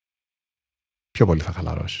 Πιο πολύ θα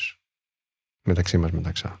χαλαρώσεις. Μεταξύ μας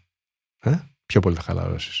μεταξά. Πιο πολύ θα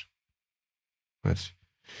χαλαρώσεις. Έτσι.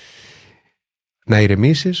 Να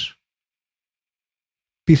ηρεμήσεις,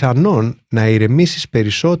 πιθανόν να ηρεμήσεις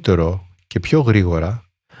περισσότερο και πιο γρήγορα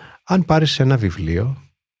αν πάρεις ένα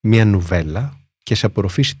βιβλίο, μια νουβέλα και σε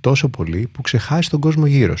απορροφήσει τόσο πολύ που ξεχάσεις τον κόσμο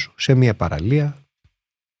γύρω σου. Σε μια παραλία,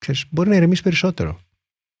 ξέρεις, μπορεί να ηρεμήσεις περισσότερο.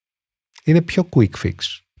 Είναι πιο quick fix.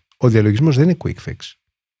 Ο διαλογισμός δεν είναι quick fix.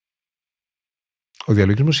 Ο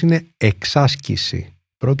διαλογισμός είναι εξάσκηση.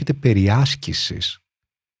 Πρόκειται περί άσκησης.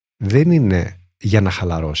 Δεν είναι για να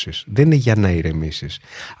χαλαρώσεις. Δεν είναι για να ηρεμήσεις.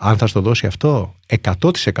 Αν θα στο δώσει αυτό,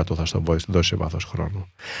 100% θα στο δώσει σε βάθος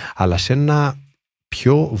χρόνου. Αλλά σε ένα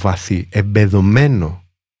πιο βαθύ, εμπεδωμένο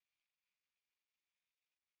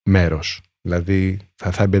μέρος. Δηλαδή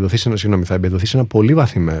θα εμπεδοθεί σε ένα πολύ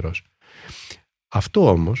βαθύ μέρος. Αυτό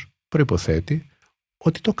όμως προϋποθέτει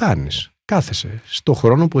ότι το κάνεις. Κάθεσαι στο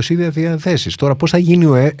χρόνο που εσύ διαθέσεις. Τώρα πώς θα γίνει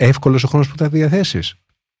ο εύκολος ο χρόνος που θα διαθέσεις?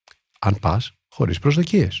 Αν πας χωρίς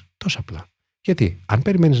προσδοκίες. Τόσο απλά. Γιατί αν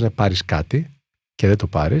περιμένεις να πάρεις κάτι και δεν το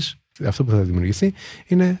πάρεις, αυτό που θα δημιουργηθεί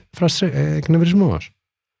είναι εκνευρισμός.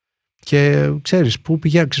 Και ξέρεις πού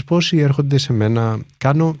πηγαίνουν, πόσοι έρχονται σε μένα.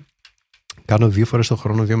 Κάνω 2 φορές το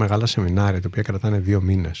χρόνο 2 μεγάλα σεμινάρια, τα οποία κρατάνε 2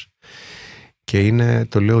 μήνες. Και είναι,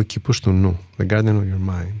 το λέω, ο κήπος του νου. The garden of your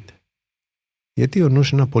mind. Γιατί ο νους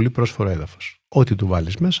είναι ένα πολύ πρόσφορο έδαφος. Ό,τι του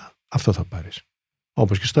βάλεις μέσα, αυτό θα πάρεις.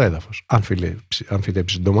 Όπως και στο έδαφος. Αν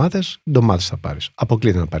φυτέψεις ντομάτες θα πάρεις.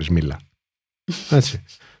 Αποκλείται να πάρεις μήλα. Έτσι.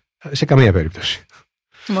 Σε καμία περίπτωση.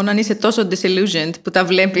 Μόνο αν είσαι τόσο disillusioned που τα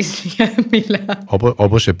βλέπεις για μήλα.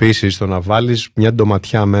 Όπως επίσης το να βάλεις μια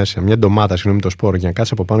ντοματιά μέσα, μια ντομάτα, συγγνώμη, το σπόρο, και να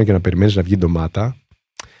κάτσεις από πάνω και να περιμένεις να βγει ντομάτα,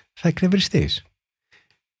 θα εκνευριστείς.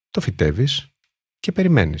 Το φυτεύεις και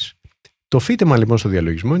περιμένεις. Το φύτεμα λοιπόν στο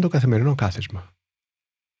διαλογισμό είναι το καθημερινό κάθισμα.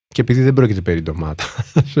 Και επειδή δεν πρόκειται περί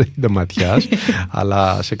ντοματιάς,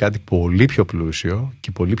 αλλά σε κάτι πολύ πιο πλούσιο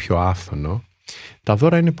και πολύ πιο άφθονο, τα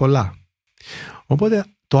δώρα είναι πολλά. Οπότε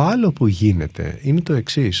το άλλο που γίνεται είναι το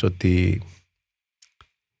εξής, ότι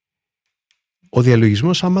ο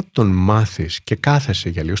διαλογισμός, άμα τον μάθεις και κάθεσαι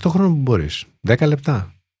για λίγο, στο χρόνο που μπορείς, 10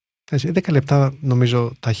 λεπτά. 10 λεπτά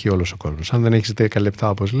νομίζω τα έχει όλος ο κόσμος. Αν δεν έχεις 10 λεπτά,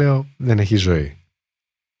 όπως λέω, δεν έχει ζωή.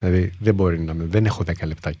 Δηλαδή δεν έχω 10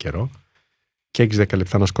 λεπτά καιρό και έχεις 10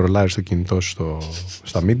 λεπτά να σκρολάρεις το κινητό σου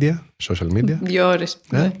στα media, social media. 2 ώρες.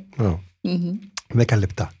 10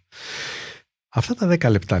 λεπτά. Αυτά τα 10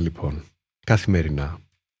 λεπτά λοιπόν καθημερινά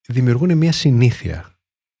δημιουργούν μια συνήθεια.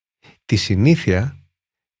 Τη συνήθεια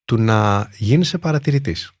του να γίνεσαι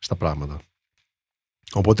παρατηρητής στα πράγματα.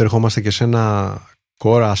 Οπότε ερχόμαστε και σε ένα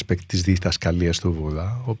core aspect της διδασκαλίας του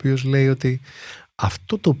Βούδα, ο οποίος λέει ότι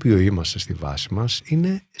αυτό το οποίο είμαστε στη βάση μας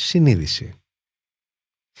είναι συνείδηση.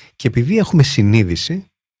 Και επειδή έχουμε συνείδηση,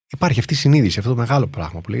 υπάρχει αυτή η συνείδηση, αυτό το μεγάλο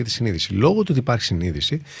πράγμα που λέγεται συνείδηση. Λόγω του ότι υπάρχει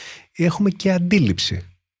συνείδηση, έχουμε και αντίληψη.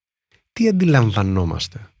 Τι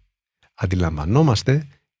αντιλαμβανόμαστε? Αντιλαμβανόμαστε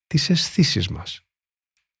τις αισθήσεις μας,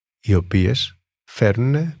 οι οποίες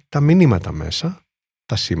φέρνουν τα μηνύματα μέσα,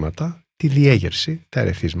 τα σήματα, τη διέγερση, τα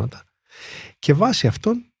ερεθίσματα, και βάσει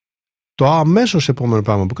αυτών το αμέσως επόμενο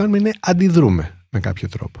πράγμα που κάνουμε είναι αντιδρούμε με κάποιο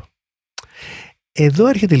τρόπο. Εδώ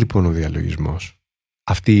έρχεται λοιπόν ο διαλογισμός,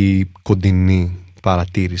 αυτή η κοντινή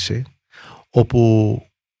παρατήρηση,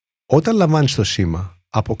 όπου όταν λαμβάνεις το σήμα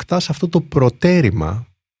αποκτάς αυτό το προτέρημα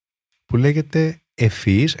που λέγεται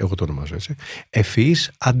ευφυής, εγώ το ονομάζω έτσι,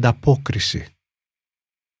 ευφυής ανταπόκριση.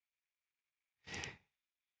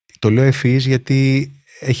 Το λέω ευφυής γιατί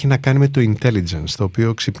έχει να κάνει με το intelligence, το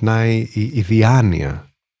οποίο ξυπνάει η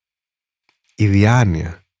διάνοια. Η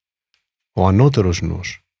διάνοια. Ο ανώτερος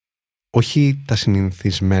νους. Όχι τα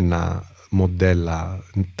συνηθισμένα μοντέλα,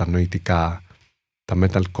 τα νοητικά, τα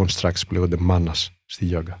mental constructs που λέγονται manas στη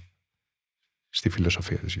γιόγκα, στη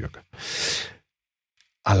φιλοσοφία της γιόγκα.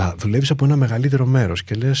 Αλλά δουλεύεις από ένα μεγαλύτερο μέρος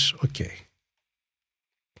και λες, οκ,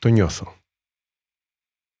 το νιώθω.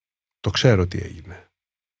 Το ξέρω τι έγινε.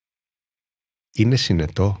 Είναι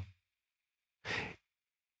συνετό.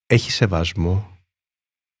 Έχει σεβασμό.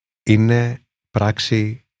 Είναι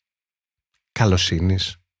πράξη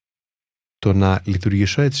καλοσύνης το να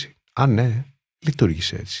λειτουργήσω έτσι. Αν ναι,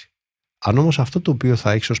 λειτουργήσε έτσι. Αν όμως αυτό το οποίο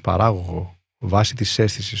θα έχεις ως παράγωγο βάσει της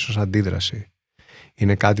αίσθησης, ως αντίδραση,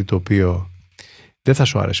 είναι κάτι το οποίο δεν θα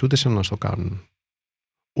σου άρεσε ούτε σε να το κάνουν,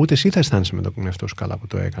 ούτε εσύ θα αισθάνεσαι με τον εαυτό σου καλά που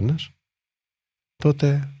το έκανες,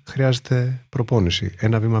 τότε χρειάζεται προπόνηση,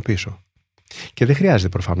 ένα βήμα πίσω. Και δεν χρειάζεται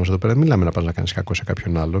προφανώς εδώ πέρα, μιλάμε να πας να κάνεις κακό σε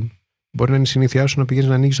κάποιον άλλον. Μπορεί να είναι η συνήθειά σου να πηγαίνεις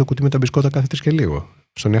να ανοίγεις το κουτί με τα μπισκότα κάθε 3 και λίγο.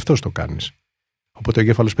 Στον εαυτό σου το κάνεις. Οπότε ο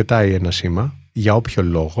εγκέφαλος πετάει ένα σήμα, για όποιο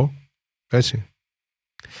λόγο, έτσι.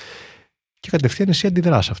 Και κατευθείαν εσύ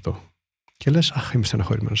αντιδράς αυτό. Και λες, αχ, είμαι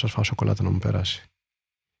στεναχωρημένος, σας φάω σοκολάτα να μου περάσει.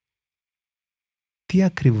 Τι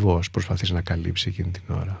ακριβώς προσπαθείς να καλύψεις εκείνη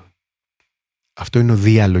την ώρα? Αυτό είναι ο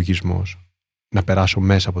διαλογισμός. Να περάσω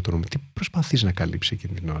μέσα από το νου. Τι προσπαθείς να καλύψεις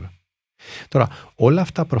εκείνη την ώρα? Τώρα, όλα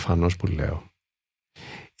αυτά προφανώς που λέω,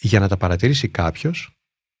 για να τα παρατηρήσει κάποιος,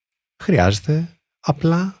 χρειάζεται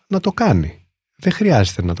απλά να το κάνει. Δεν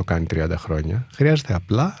χρειάζεται να το κάνει 30 χρόνια, χρειάζεται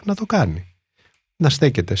απλά να το κάνει. Να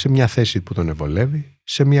στέκεται σε μια θέση που τον ευολεύει,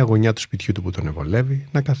 σε μια γωνιά του σπιτιού του που τον ευολεύει,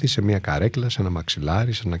 να καθίσει σε μια καρέκλα, σε ένα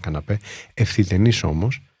μαξιλάρι, σε ένα καναπέ, ευθυτενής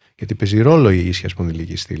όμως, γιατί παίζει ρόλο η ίσια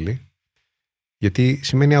σπονδυλική στήλη, γιατί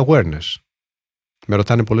σημαίνει awareness. Με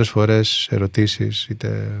ρωτάνε πολλές φορές ερωτήσεις,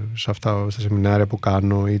 είτε σε αυτά στα σεμινάρια που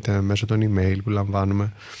κάνω, είτε μέσω των email που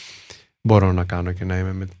λαμβάνουμε. Μπορώ να κάνω και να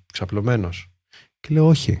είμαι ξαπλωμένος? Και λέω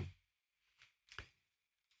όχι.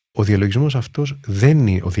 Ο διαλογισμός αυτός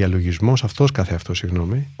καθεαυτός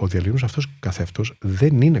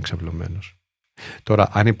δεν είναι ξαπλωμένος. Τώρα,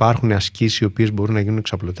 αν υπάρχουν ασκήσεις οι οποίες μπορούν να γίνουν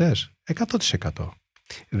ξαπλωτές, 100%.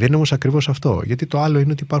 Δεν είναι όμως ακριβώς αυτό. Γιατί το άλλο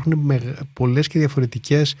είναι ότι υπάρχουν πολλές και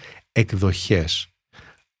διαφορετικές εκδοχές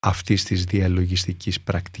αυτής της διαλογιστικής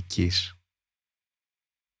πρακτικής.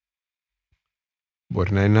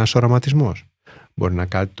 Μπορεί να είναι ένας οραματισμός. Μπορεί να είναι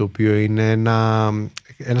κάτι το οποίο είναι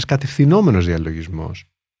ένας κατευθυνόμενος διαλογισμός.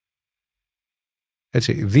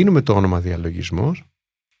 Έτσι, δίνουμε το όνομα διαλογισμός,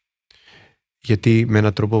 γιατί με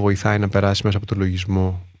έναν τρόπο βοηθάει να περάσει μέσα από το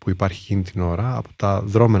λογισμό που υπάρχει εκείνη την ώρα, από τα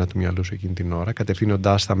δρόμενα του μυαλού σου εκείνη την ώρα,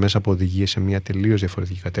 κατευθύνοντάς τα μέσα από οδηγίες σε μια τελείως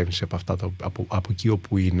διαφορετική κατεύθυνση από αυτά, από εκεί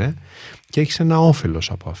όπου είναι, και έχεις ένα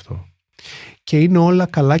όφελος από αυτό. Και είναι όλα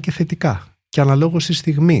καλά και θετικά. Και αναλόγως στη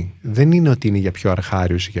στιγμή. Δεν είναι ότι είναι για πιο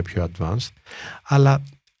αρχάριους ή για πιο advanced, αλλά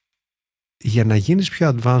για να γίνεις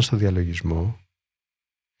πιο advanced στο διαλογισμό,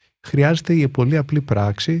 χρειάζεται η πολύ απλή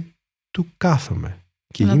πράξη του κάθομαι.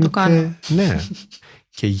 Και να γίνεται, το κάνω. Ναι,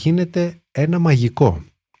 και γίνεται ένα μαγικό.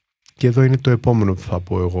 Και εδώ είναι το επόμενο που θα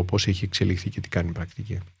πω εγώ, πώς έχει εξελιχθεί και τι κάνει η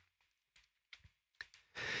πρακτική.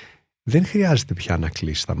 Δεν χρειάζεται πια να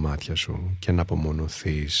κλείσεις τα μάτια σου και να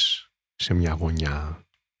απομονωθείς σε μια γωνιά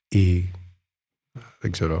ή,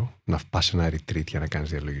 δεν ξέρω, να πας σε ένα retreat για να κάνεις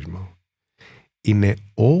διαλογισμό. Είναι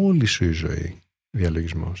όλη σου η ζωή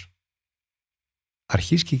διαλογισμός.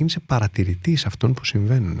 Αρχίζεις και γίνεσαι παρατηρητής αυτών που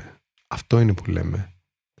συμβαίνουν. Αυτό είναι που λέμε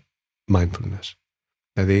mindfulness.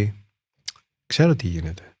 Δηλαδή, ξέρω τι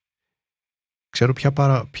γίνεται. Ξέρω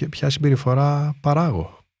ποια συμπεριφορά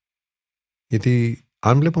παράγω. Γιατί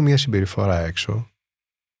αν βλέπω μια συμπεριφορά έξω,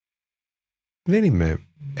 δεν είμαι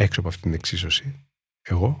έξω από αυτή την εξίσωση.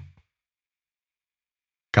 Εγώ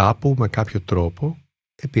κάπου με κάποιο τρόπο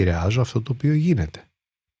επηρεάζω αυτό το οποίο γίνεται.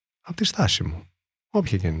 Από τη στάση μου.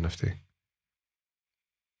 Όποια και είναι αυτή.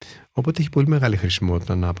 Οπότε έχει πολύ μεγάλη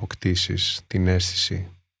χρησιμότητα να αποκτήσεις την αίσθηση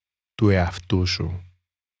του εαυτού σου.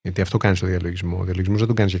 Γιατί αυτό κάνεις στο διαλογισμό. Ο διαλογισμός δεν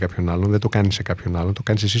το κάνεις για κάποιον άλλον, δεν το κάνεις σε κάποιον άλλον, το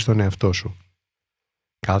κάνεις εσύ στον εαυτό σου.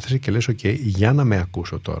 Κάθεσαι και λες, OK, για να με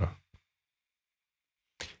ακούσω τώρα.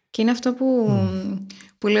 Και είναι αυτό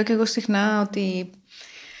που λέω και εγώ συχνά, ότι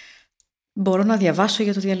μπορώ να διαβάσω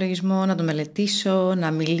για το διαλογισμό, να το μελετήσω,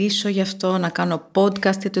 να μιλήσω γι' αυτό, να κάνω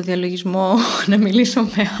podcast για το διαλογισμό, να μιλήσω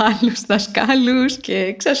με άλλους δασκάλους και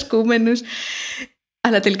εξασκούμενους,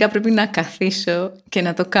 αλλά τελικά πρέπει να καθίσω και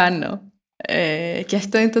να το κάνω. Και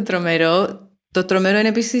αυτό είναι το τρομερό. Το τρομερό είναι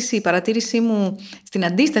επίσης η παρατήρησή μου στην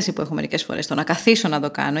αντίσταση που έχω μερικές φορές, το να καθίσω να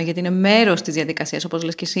το κάνω, γιατί είναι μέρος της διαδικασίας, όπως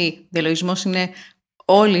λες και εσύ. Διαλογισμός είναι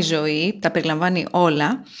όλη η ζωή, τα περιλαμβάνει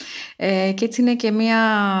όλα, και έτσι είναι και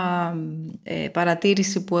μια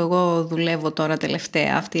παρατήρηση που εγώ δουλεύω τώρα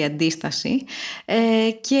τελευταία, αυτή η αντίσταση,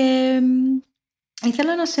 και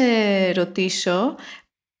ήθελα να σε ρωτήσω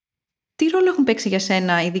τι ρόλο έχουν παίξει για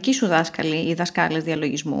σένα οι δικοί σου δάσκαλοι, οι δασκάλες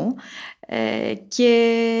διαλογισμού,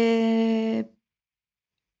 και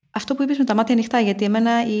αυτό που είπες με τα μάτια ανοιχτά, γιατί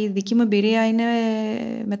εμένα η δική μου εμπειρία είναι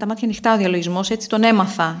με τα μάτια ανοιχτά ο διαλογισμός, έτσι τον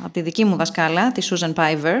έμαθα από τη δική μου δασκάλα, τη Susan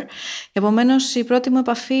Piver. Επομένως η πρώτη μου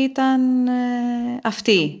επαφή ήταν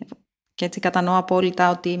αυτή. Και έτσι κατανοώ απόλυτα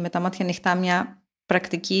ότι με τα μάτια ανοιχτά μια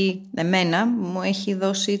πρακτική εμένα μου έχει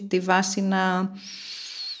δώσει τη βάση να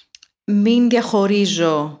μην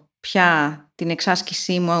διαχωρίζω πια την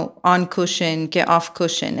εξάσκησή μου on cushion και off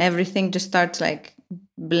cushion. Everything just starts like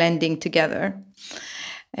blending together.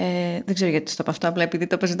 Δεν ξέρω γιατί το είπα αυτό, απλά επειδή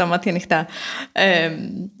το έπαιζε τα μάτια ανοιχτά.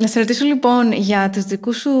 Να σε ρωτήσω λοιπόν για τους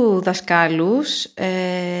δικούς σου δασκάλους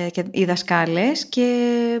και οι δασκάλες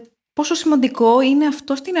και πόσο σημαντικό είναι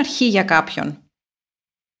αυτό στην αρχή για κάποιον.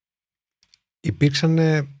 Υπήρξαν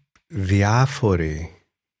διάφοροι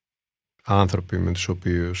άνθρωποι με τους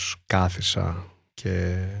οποίους κάθισα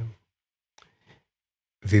και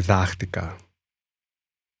διδάχτηκα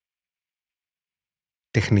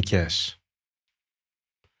τεχνικές.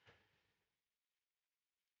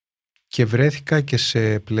 Και βρέθηκα και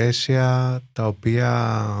σε πλαίσια τα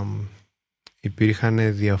οποία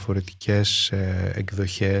υπήρχαν διαφορετικές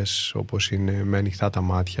εκδοχές, όπως είναι με ανοιχτά τα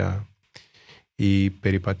μάτια ή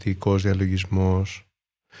περιπατικός διαλογισμός.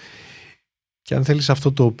 Και αν θέλεις,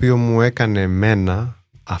 αυτό το οποίο μου έκανε εμένα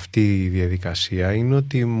αυτή η διαδικασία είναι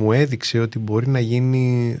ότι μου έδειξε ότι μπορεί να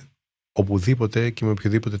γίνει οπουδήποτε και με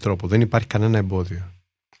οποιοδήποτε τρόπο. Δεν υπάρχει κανένα εμπόδιο.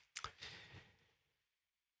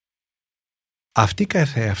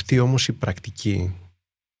 Αυτή όμως η πρακτική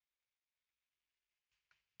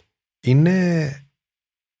είναι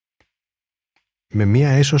με μία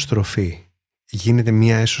έσωστροφή. Γίνεται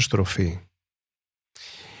μία έσωστροφή.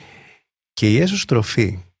 Και η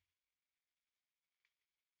έσωστροφή,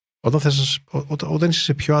 όταν είσαι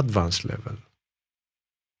σε πιο advanced level,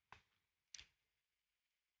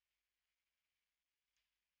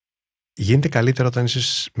 γίνεται καλύτερα όταν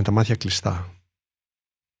είσαι με τα μάτια κλειστά.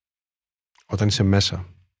 Όταν είσαι μέσα.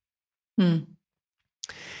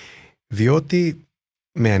 Διότι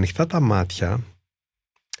με ανοιχτά τα μάτια,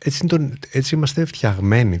 έτσι είμαστε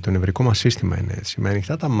φτιαγμένοι, το νευρικό μας σύστημα είναι έτσι. Με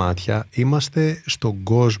ανοιχτά τα μάτια είμαστε στον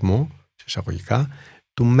κόσμο, σε εισαγωγικά,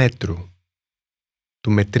 του μέτρου,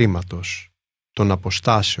 του μετρήματος, των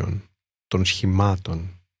αποστάσεων, των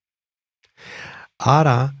σχημάτων.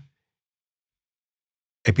 Άρα,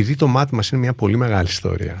 επειδή το μάτι μας είναι μια πολύ μεγάλη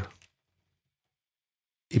ιστορία,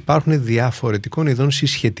 υπάρχουν διαφορετικών ειδών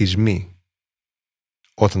συσχετισμοί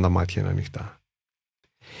όταν τα μάτια είναι ανοιχτά.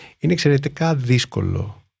 Είναι εξαιρετικά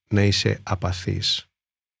δύσκολο να είσαι απαθής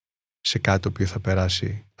σε κάτι το οποίο θα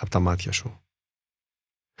περάσει από τα μάτια σου.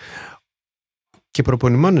 Και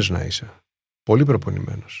προπονημένος να είσαι. Πολύ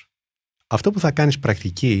προπονημένος. Αυτό που θα κάνεις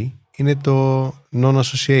πρακτική είναι το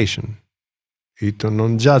non-association ή το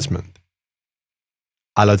non-judgment.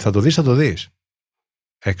 Αλλά ότι θα το δεις, θα το δεις.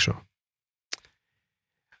 Έξω.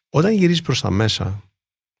 Όταν γυρίζεις προς τα μέσα,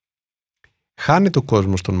 χάνει το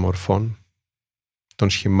κόσμος των μορφών, των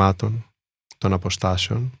σχημάτων, των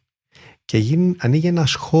αποστάσεων και ανοίγει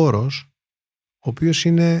ένας χώρος ο οποίος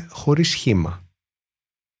είναι χωρίς σχήμα.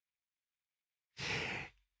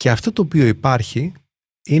 Και αυτό το οποίο υπάρχει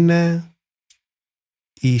είναι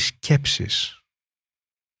οι σκέψεις,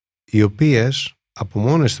 οι οποίες από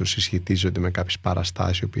μόνες τους συσχετίζονται με κάποιες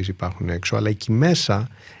παραστάσεις οι οποίες υπάρχουν έξω, αλλά εκεί μέσα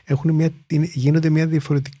γίνονται μια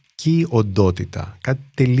διαφορετική οντότητα, κάτι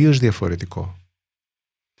τελείως διαφορετικό.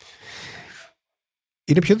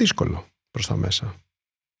 Είναι πιο δύσκολο προς τα μέσα.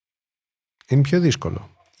 Είναι πιο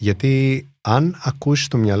δύσκολο. Γιατί αν ακούσεις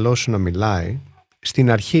το μυαλό σου να μιλάει, στην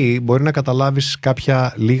αρχή μπορεί να καταλάβεις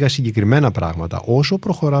κάποια λίγα συγκεκριμένα πράγματα. Όσο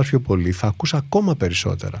προχωράς πιο πολύ θα ακούς ακόμα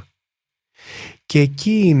περισσότερα. Και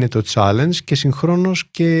εκεί είναι το challenge και συγχρόνως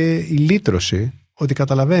και η λύτρωση, ότι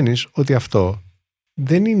καταλαβαίνεις ότι αυτό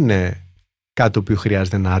δεν είναι κάτι το οποίο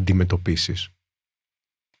χρειάζεται να αντιμετωπίσεις.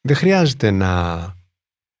 Δεν χρειάζεται να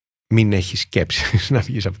μην έχεις σκέψεις, να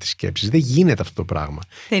βγεις από τις σκέψεις. Δεν γίνεται αυτό το πράγμα.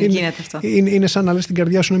 Δεν γίνεται αυτό. Είναι σαν να λες την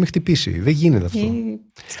καρδιά σου να μην χτυπήσει. Δεν γίνεται αυτό.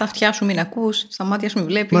 Στα αυτιά σου μην ακούς, στα μάτια σου μην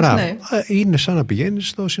βλέπεις. Ναι. Είναι σαν να πηγαίνεις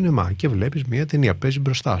στο σινεμά και βλέπεις μια ταινία, παίζει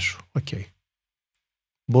μπροστά σου. Okay.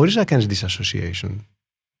 Μπορείς να κάνεις disassociation.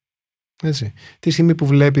 Έτσι. Τη στιγμή που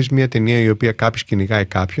βλέπεις μια ταινία η οποία κάποιος κυνηγάει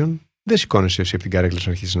κάποιον, δεν σηκώνεσαι εσύ από την καρέκλα σου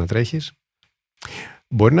να αρχίσεις να τρέχεις.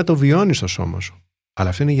 Μπορεί να το βιώνεις στο σώμα σου. Αλλά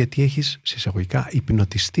αυτό είναι γιατί έχεις συσσαγωγικά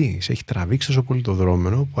υπνοτιστεί, σε έχει τραβήξει τόσο πολύ το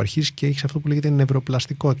δρόμενο που αρχίζεις και έχεις αυτό που λέγεται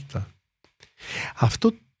νευροπλαστικότητα.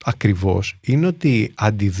 Αυτό ακριβώς είναι ότι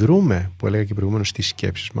αντιδρούμε, που έλεγα και προηγουμένως, στις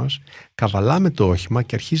σκέψεις μας, καβαλάμε το όχημα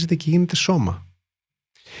και αρχίζεται και γίνεται σώμα.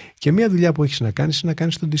 Και μία δουλειά που έχεις να κάνεις είναι να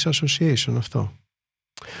κάνεις το disassociation αυτό.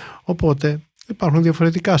 Οπότε υπάρχουν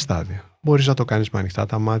διαφορετικά στάδια. Μπορείς να το κάνεις με ανοιχτά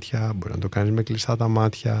τα μάτια, μπορείς να το κάνεις με κλειστά τα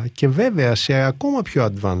μάτια και βέβαια σε ακόμα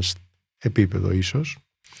πιο advanced επίπεδο ίσως.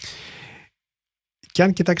 Και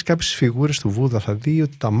αν κοιτάξεις κάποιες φιγούρες του Βούδα θα δει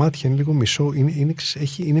ότι τα μάτια είναι λίγο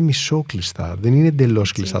είναι μισόκλειστά, δεν είναι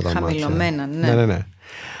εντελώς κλειστά τα μάτια. Χαμηλωμένα, ναι. Ναι.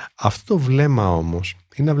 Αυτό το βλέμμα όμως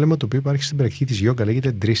είναι ένα βλέμμα το οποίο υπάρχει στην πρακτική της γιόγκα,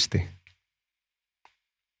 λέγεται ντρίστη.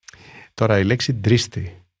 Τώρα η λέξη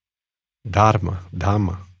ντρίστη,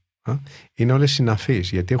 ντάμα, είναι όλες συναφείς,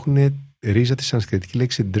 γιατί έχουν ρίζα τη σανσκριτική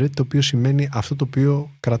λέξη ντρίτ, το οποίο σημαίνει αυτό το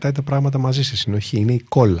οποίο κρατάει τα πράγματα μαζί σε συνοχή. Είναι η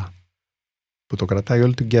κόλλα που το κρατάει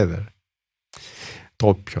all together. Το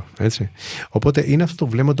όποιο, έτσι. Οπότε είναι αυτό το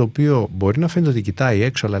βλέμμα το οποίο μπορεί να φαίνεται ότι κοιτάει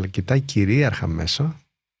έξω, αλλά κοιτάει κυρίαρχα μέσα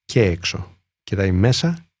και έξω. Κοιτάει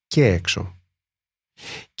μέσα και έξω.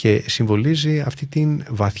 Και συμβολίζει αυτή την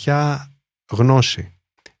βαθιά γνώση.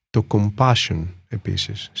 Το compassion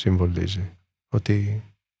επίσης συμβολίζει. Ότι,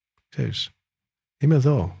 ξέρεις, είμαι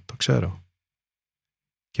εδώ, το ξέρω.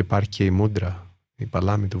 Και υπάρχει και η μούντρα, η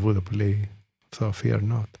παλάμη του Βούδα που λέει fear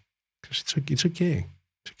not. It's okay.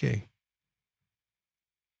 It's okay.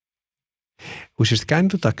 Ουσιαστικά είναι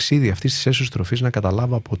το ταξίδι αυτής της έσως τροφής να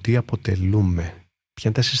καταλάβω από τι αποτελούμε, ποια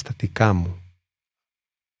είναι τα συστατικά μου,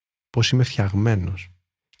 πώς είμαι φτιαγμένος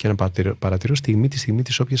και να παρατηρώ στιγμή τη στιγμή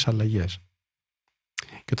τις όποιες αλλαγές.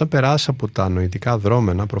 Και όταν περάσεις από τα νοητικά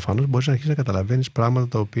δρόμενα, προφανώς μπορείς να αρχίσεις να καταλαβαίνεις πράγματα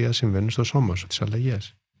τα οποία συμβαίνουν στο σώμα σου, τις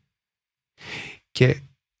αλλαγές. Και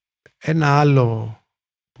ένα άλλο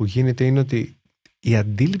που γίνεται είναι ότι η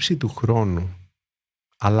αντίληψη του χρόνου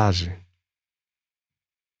αλλάζει.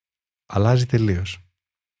 Αλλάζει τελείως.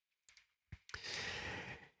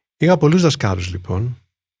 Είχα πολλούς δασκάλους λοιπόν,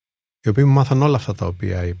 οι οποίοι μου μάθαν όλα αυτά τα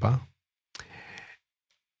οποία είπα.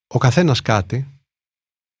 Ο καθένας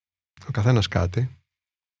κάτι.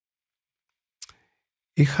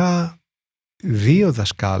 Είχα 2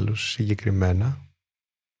 δασκάλους συγκεκριμένα,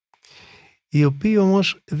 οι οποίοι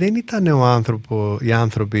όμως δεν ήταν οι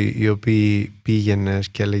άνθρωποι οι οποίοι πήγαινες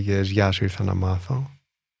και έλεγες «Γεια σου, ήρθα να μάθω,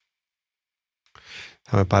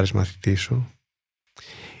 θα με πάρεις μαθητή σου».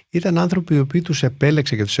 Ήταν άνθρωποι οι οποίοι τους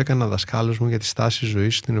επέλεξε και τους έκανα δασκάλους μου για τη στάση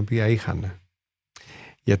ζωής την οποία είχαν,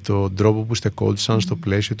 για τον τρόπο που στεκόντουσαν στο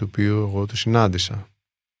πλαίσιο του οποίου εγώ τους συνάντησα.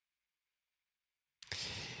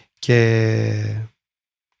 Και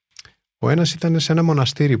ο ένας ήταν σε ένα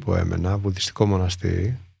μοναστήρι που έμενα, βουδιστικό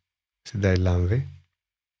μοναστήρι στην Ταϊλάνδη,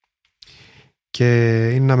 και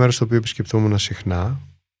είναι ένα μέρος στο οποίο επισκεπτόμουν συχνά,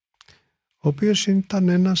 ο οποίος ήταν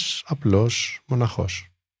ένας απλός μοναχός.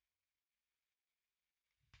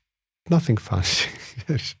 Nothing fancy.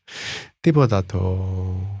 Τίποτα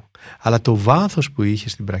Αλλά το βάθος που είχε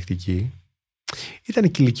στην πρακτική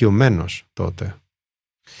ήταν κηλικιωμένος τότε.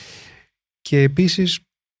 Και επίσης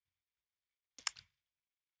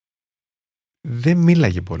δεν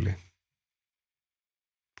μίλαγε πολύ.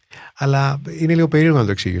 Αλλά είναι λίγο περίεργο να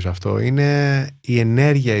το εξηγήσω αυτό. Είναι η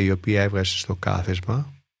ενέργεια η οποία έβγαζε στο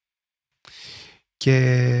κάθισμα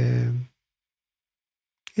και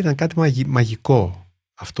ήταν κάτι μαγικό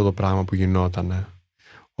αυτό το πράγμα που γινότανε,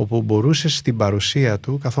 όπου μπορούσες στην παρουσία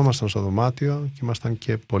του, καθόμασταν στο δωμάτιο και ήμασταν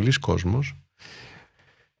και πολλοί κόσμος,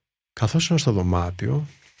 καθόσασταν στο δωμάτιο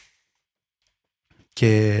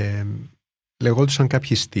και λεγόντουσαν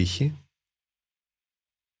κάποιοι στίχοι.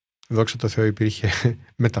 Δόξα τω Θεώ υπήρχε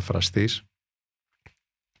μεταφραστής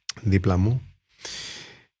δίπλα μου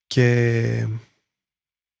και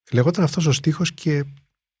λεγόταν αυτός ο στίχος και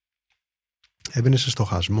έμπαινε σε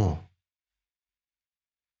στοχασμό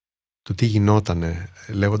το τι γινότανε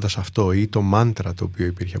λέγοντας αυτό ή το μάντρα το οποίο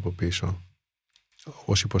υπήρχε από πίσω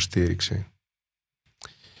ως υποστήριξη.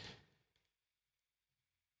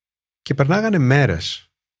 Και περνάγανε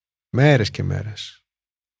μέρες και μέρες.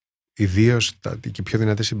 Ιδίως και πιο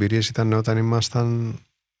δυνατές εμπειρίες ήταν όταν ήμασταν,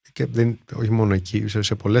 και όχι μόνο εκεί,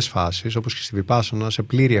 σε πολλές φάσεις, όπως και στη Βιπάσσανα, σε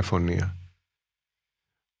πλήρη αφωνία,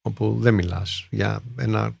 όπου δεν μιλάς για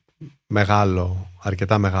ένα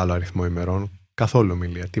αρκετά μεγάλο αριθμό ημερών, καθόλου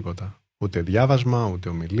ομιλία, τίποτα. Ούτε διάβασμα, ούτε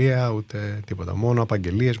ομιλία, ούτε τίποτα. Μόνο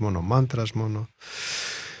απαγγελίες, μόνο μάντρας, μόνο.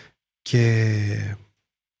 Και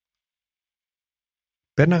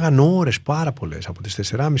πέρναγαν ώρες πάρα πολλές, από τις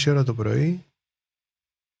 4:30 ώρα το πρωί,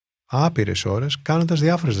 άπειρες ώρες, κάνοντας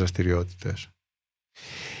διάφορες δραστηριότητες.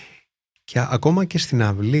 Και ακόμα και στην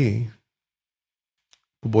αυλή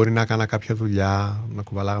που μπορεί να έκανα κάποια δουλειά, να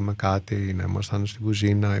κουβαλάγαμε κάτι, να ήμασταν στην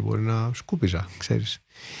κουζίνα ή μπορεί να σκούπιζα, ξέρεις.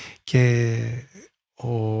 Και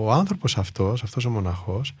ο άνθρωπος αυτός ο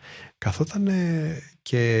μοναχός, καθόταν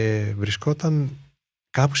και βρισκόταν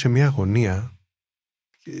κάπου σε μια αγωνία,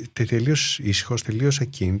 τελείως ήσυχος, τελείως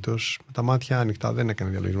ακίνητος, με τα μάτια ανοιχτά, δεν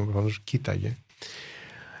έκανε διαλογισμό, προφανώς κοίταγε.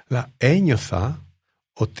 Αλλά ένιωθα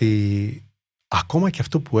ότι ακόμα και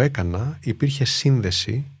αυτό που έκανα υπήρχε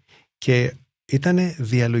σύνδεση και ήταν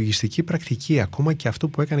διαλογιστική πρακτική. Ακόμα και αυτό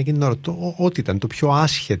που έκανε εκείνη την ώρα, ό,τι ήταν το πιο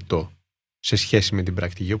άσχετο σε σχέση με την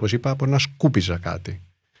πρακτική. Όπως είπα, μπορεί να σκούπιζα κάτι.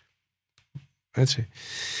 Έτσι.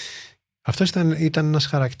 Αυτός ήταν ένας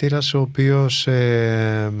χαρακτήρας ο οποίος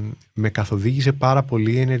με καθοδήγησε πάρα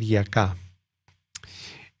πολύ ενεργειακά.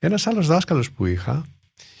 Ένας άλλος δάσκαλος που είχα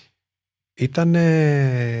ήταν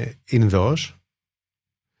Ινδός,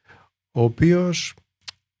 ο οποίος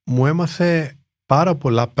μου έμαθε πάρα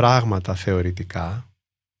πολλά πράγματα θεωρητικά,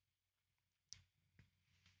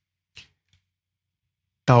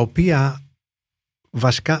 τα οποία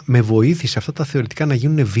βασικά με βοήθησε αυτά τα θεωρητικά να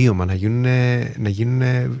γίνουν βίωμα,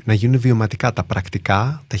 να γίνουν βιωματικά. Τα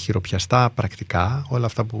πρακτικά, τα χειροπιαστά πρακτικά, όλα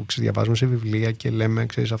αυτά που διαβάζουμε σε βιβλία και λέμε,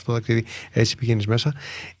 ξέρεις, αυτό ταξίδι, έτσι πηγαίνεις μέσα,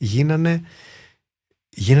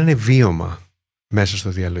 γίνανε βίωμα μέσα στο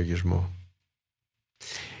διαλογισμό.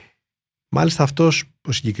 Μάλιστα αυτός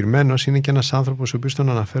ο συγκεκριμένος είναι και ένας άνθρωπος ο οποίος τον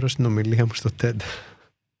αναφέρω στην ομιλία μου στο TED.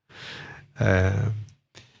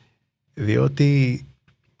 Διότι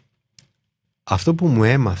αυτό που μου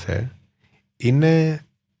έμαθε είναι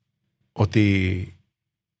ότι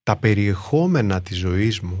τα περιεχόμενα της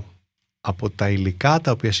ζωής μου, από τα υλικά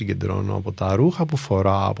τα οποία συγκεντρώνω, από τα ρούχα που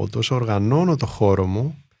φοράω, από το όσο οργανώνω το χώρο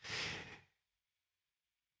μου,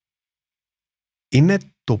 είναι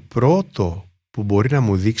το πρώτο που μπορεί να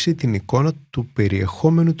μου δείξει την εικόνα του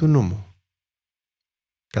περιεχόμενου του νου μου.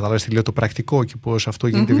 Καταλάβεις τι λέω, το πρακτικό και πώς αυτό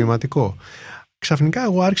γίνεται βιωματικό. Ξαφνικά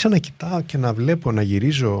εγώ άρχισα να κοιτάω και να βλέπω, να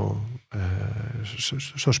γυρίζω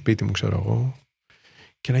στο σπίτι μου, ξέρω εγώ,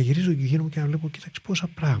 και να γυρίζω γύρω μου και να βλέπω, κοίταξε πόσα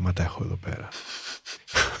πράγματα έχω εδώ πέρα.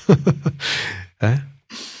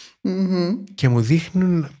 Και μου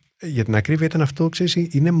δείχνουν, για την ακρίβεια ήταν αυτό, ξέρεις,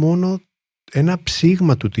 είναι μόνο ένα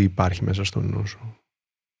ψήγμα του τι υπάρχει μέσα στο νου σου.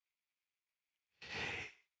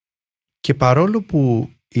 Και παρόλο που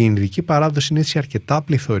η Ινδική παράδοση είναι έτσι αρκετά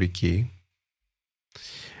πληθωρική,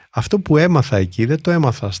 αυτό που έμαθα εκεί, δεν το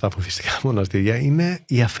έμαθα στα βουδιστικά μοναστήρια, είναι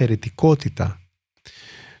η αφαιρετικότητα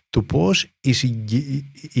του πώς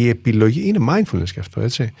η επιλογή, είναι mindfulness και αυτό,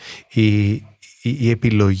 έτσι, η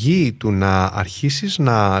επιλογή του να αρχίσεις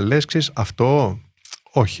να λες, ξέρεις, αυτό,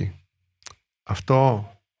 όχι, αυτό,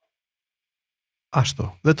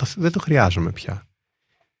 άστο, δεν το χρειάζομαι πια.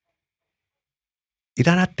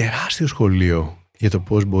 Ήταν ένα τεράστιο σχολείο για το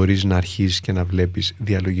πώς μπορείς να αρχίσεις και να βλέπεις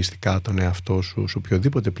διαλογιστικά τον εαυτό σου σε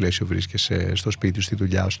οποιοδήποτε πλαίσιο βρίσκεσαι, στο σπίτι σου, στη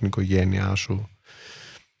δουλειά σου, στην οικογένειά σου,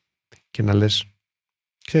 και να λες,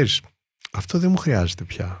 ξέρεις, αυτό δεν μου χρειάζεται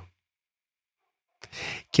πια.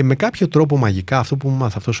 Και με κάποιο τρόπο μαγικά αυτό που μου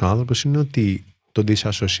μάθει αυτός ο άνθρωπος είναι ότι το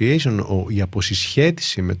disassociation, η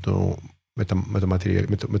αποσυσχέτιση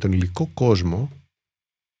με τον υλικό κόσμο,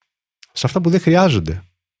 σε αυτά που δεν χρειάζονται.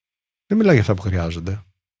 Δεν μιλάω για αυτά που χρειάζονται.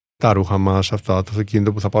 Τα ρούχα μας, αυτά, το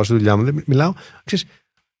αυτοκίνητο που θα πάω στη δουλειά μου. Δεν μιλάω, ξέρεις,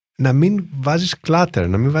 να μην βάζεις κλάτερ,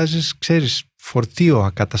 να μην βάζεις, ξέρεις, φορτίο,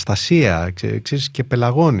 ακαταστασία, ξέρεις, και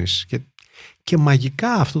πελαγώνεις. Και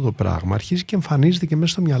μαγικά αυτό το πράγμα αρχίζει και εμφανίζεται και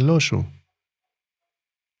μέσα στο μυαλό σου.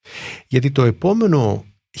 Γιατί το επόμενο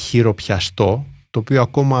χειροπιαστό, το οποίο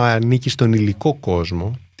ακόμα ανήκει στον υλικό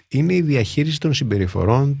κόσμο, είναι η διαχείριση των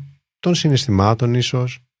συμπεριφορών, των συναισθημάτων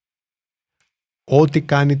ίσως, ό,τι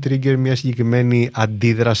κάνει trigger μια συγκεκριμένη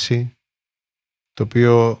αντίδραση, το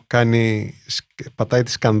οποίο πατάει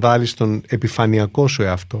τη σκανδάλη στον επιφανειακό σου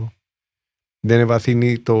εαυτό. Δεν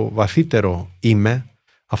εμβαθύνει το βαθύτερο είμαι,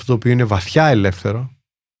 αυτό το οποίο είναι βαθιά ελεύθερο,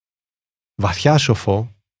 βαθιά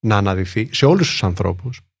σοφό, να αναδυθεί σε όλους τους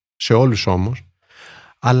ανθρώπους, σε όλους όμως,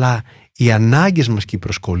 αλλά οι ανάγκες μας και οι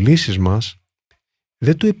προσκολήσεις μας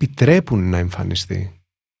δεν του επιτρέπουν να εμφανιστεί.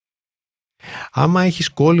 Άμα έχεις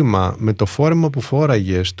κόλλημα με το φόρεμα που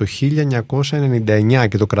φόραγες το 1999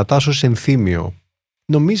 και το κρατάς ως ενθύμιο,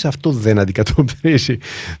 νομίζω αυτό δεν αντικατοπτρίζει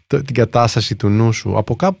την κατάσταση του νου σου.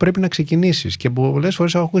 Από κάπου πρέπει να ξεκινήσεις. Και πολλές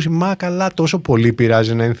φορές έχω ακούσει, μα καλά, τόσο πολύ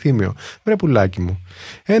πειράζει ένα ενθύμιο. Βρε πουλάκι μου,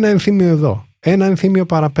 ένα ενθύμιο εδώ, ένα ενθύμιο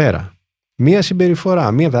παραπέρα. Μία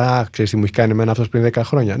συμπεριφορά, ξέρεις τι μου έχει κάνει εμένα αυτός πριν 10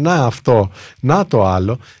 χρόνια. Να αυτό, να το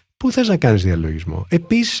άλλο. Πού θες να κάνεις διαλογισμό?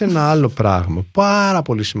 Επίσης ένα άλλο πράγμα πάρα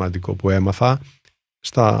πολύ σημαντικό που έμαθα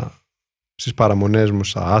στις παραμονές μου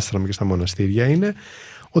στα άστραμα και στα μοναστήρια είναι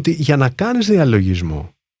ότι για να κάνεις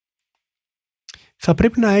διαλογισμό θα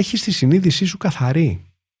πρέπει να έχεις τη συνείδησή σου καθαρή.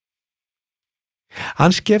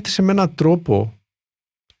 Αν σκέφτεσαι με έναν τρόπο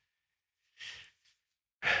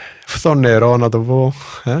φθονερό, να το πω,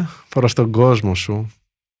 προς τον κόσμο σου,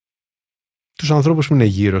 τους ανθρώπους που είναι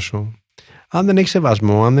γύρω σου, αν δεν έχεις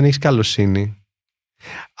σεβασμό, αν δεν έχεις καλοσύνη,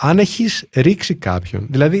 αν έχεις ρίξει κάποιον,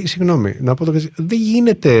 δηλαδή, συγγνώμη, να πω δεν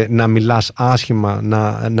γίνεται να μιλάς άσχημα,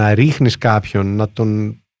 να ρίχνεις κάποιον, να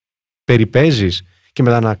τον περιπέζεις και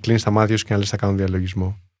μετά να κλείνεις τα μάτια σου και να λες θα κάνω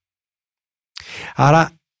διαλογισμό.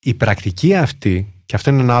 Άρα η πρακτική αυτή, και αυτό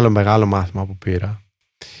είναι ένα άλλο μεγάλο μάθημα που πήρα,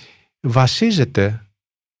 βασίζεται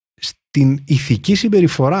στην ηθική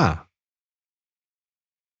συμπεριφορά.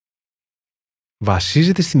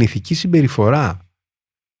 Βασίζεται στην ηθική συμπεριφορά.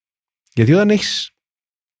 Γιατί όταν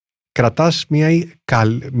κρατάς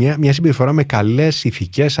μια συμπεριφορά με καλές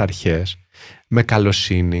ηθικές αρχές, με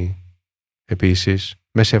καλοσύνη επίσης,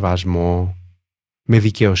 με σεβασμό, με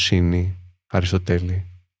δικαιοσύνη, Αριστοτέλη,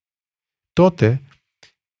 τότε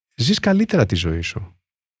ζεις καλύτερα τη ζωή σου.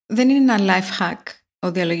 Δεν είναι ένα life hack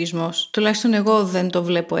ο διαλογισμός. Τουλάχιστον εγώ δεν το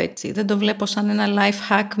βλέπω έτσι. Δεν το βλέπω σαν ένα life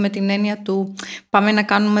hack με την έννοια του πάμε να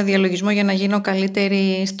κάνουμε διαλογισμό για να γίνω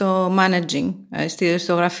καλύτερη στο managing,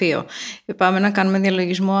 στο γραφείο. Πάμε να κάνουμε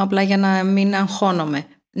διαλογισμό απλά για να μην αγχώνομαι.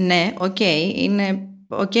 Ναι, είναι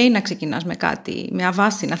να ξεκινάς με κάτι, μια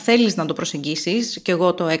βάση, να θέλεις να το προσεγγίσεις, και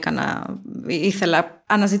εγώ το έκανα,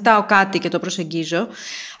 αναζητάω κάτι και το προσεγγίζω,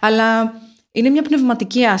 αλλά είναι μια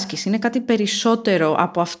πνευματική άσκηση, είναι κάτι περισσότερο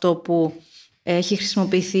από αυτό που έχει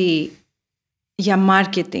χρησιμοποιηθεί για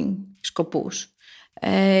marketing σκοπούς.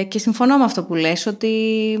 Και συμφωνώ με αυτό που λες, ότι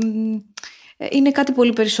είναι κάτι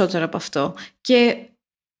πολύ περισσότερο από αυτό. Και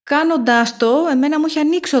κάνοντας το, εμένα μου έχει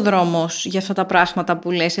ανοίξει ο δρόμος για αυτά τα πράγματα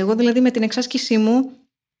που λες. Εγώ δηλαδή με την εξάσκησή μου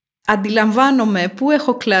αντιλαμβάνομαι που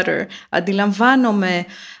έχω clutter, αντιλαμβάνομαι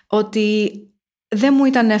ότι δεν μου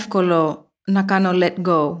ήταν εύκολο να κάνω let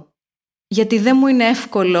go. Γιατί δεν μου είναι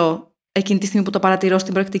εύκολο εκείνη τη στιγμή που το παρατηρώ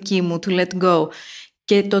στην πρακτική μου του let go.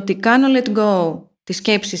 Και το ότι κάνω let go τη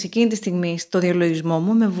σκέψη εκείνη τη στιγμή στο διαλογισμό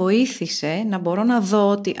μου με βοήθησε να μπορώ να δω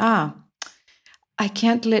ότι I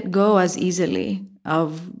can't let go as easily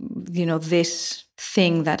of this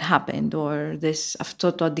thing that happened or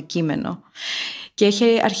αυτό το αντικείμενο. Και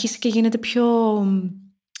έχει αρχίσει και γίνεται πιο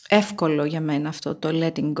εύκολο για μένα αυτό το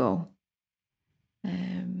letting go.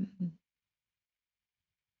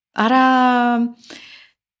 Άρα,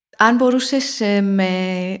 αν μπορούσες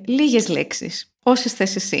με λίγες λέξεις, όσες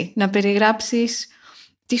θες εσύ, να περιγράψεις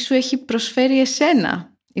τι σου έχει προσφέρει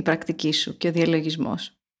εσένα η πρακτική σου και ο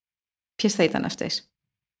διαλογισμός, ποιες θα ήταν αυτές?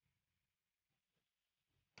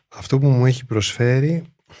 Αυτό που μου έχει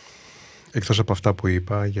προσφέρει, εκτός από αυτά που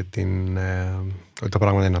είπα για ότι τα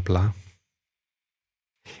πράγματα είναι απλά,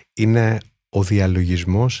 είναι ο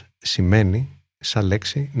διαλογισμός. Σημαίνει σαν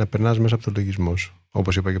λέξη να περνάς μέσα από το λογισμό σου,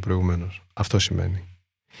 όπως είπα και προηγουμένως. Αυτό σημαίνει.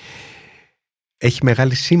 Έχει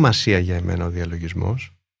μεγάλη σημασία για εμένα ο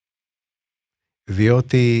διαλογισμός,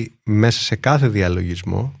 διότι μέσα σε κάθε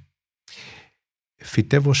διαλογισμό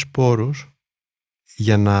φυτεύω σπόρους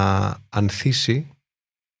για να ανθίσει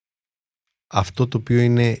αυτό το οποίο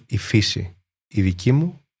είναι η φύση, η δική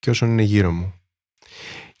μου και όσων είναι γύρω μου.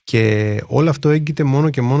 Και όλο αυτό έγκυται μόνο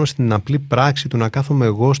και μόνο στην απλή πράξη του να κάθομαι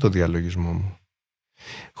εγώ στο διαλογισμό μου,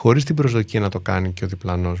 χωρίς την προσδοκία να το κάνει και ο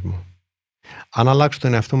διπλανός μου. Αν αλλάξω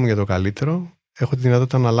τον εαυτό μου για το καλύτερο, έχω τη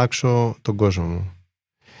δυνατότητα να αλλάξω τον κόσμο μου.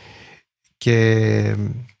 Και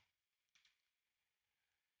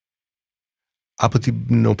από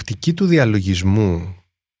την οπτική του διαλογισμού,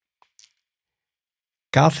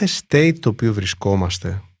 κάθε state το οποίο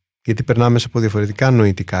βρισκόμαστε, γιατί περνάμε από διαφορετικά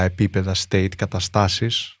νοητικά επίπεδα, state,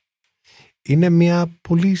 καταστάσεις, είναι μια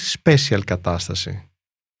πολύ special κατάσταση.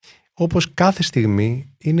 Όπως κάθε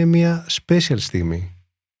στιγμή είναι μια special στιγμή.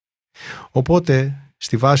 Οπότε,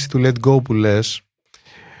 στη βάση του let go που λες,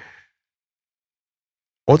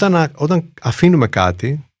 όταν αφήνουμε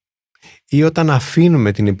κάτι ή όταν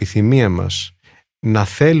αφήνουμε την επιθυμία μας να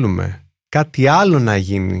θέλουμε κάτι άλλο να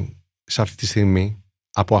γίνει σε αυτή τη στιγμή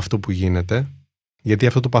από αυτό που γίνεται, γιατί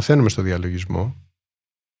αυτό το παθαίνουμε στο διαλογισμό,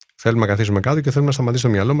 θέλουμε να καθίσουμε κάτω και θέλουμε να σταματήσει το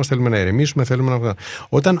μυαλό μας, θέλουμε να ηρεμήσουμε, θέλουμε να...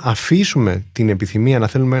 Όταν αφήσουμε την επιθυμία να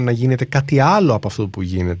θέλουμε να γίνεται κάτι άλλο από αυτό που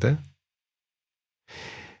γίνεται,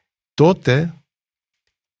 τότε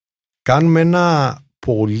κάνουμε ένα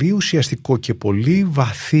πολύ ουσιαστικό και πολύ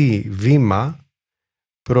βαθύ βήμα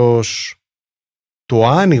προς το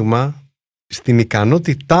άνοιγμα στην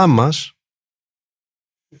ικανότητά μας,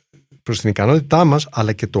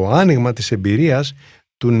 αλλά και το άνοιγμα της εμπειρίας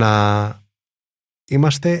του να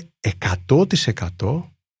είμαστε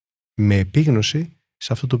 100% με επίγνωση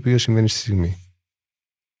σε αυτό το οποίο συμβαίνει στη στιγμή.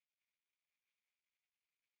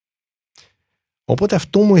 Οπότε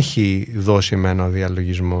αυτό μου έχει δώσει εμένα ο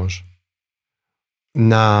διαλογισμός,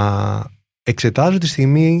 να εξετάζω τη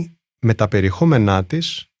στιγμή με τα περιεχόμενά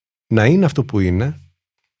της, να είναι αυτό που είναι,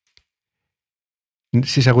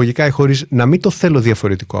 συσσαγωγικά ή χωρίς να μην το θέλω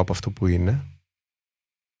διαφορετικό από αυτό που είναι.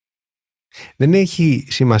 Δεν έχει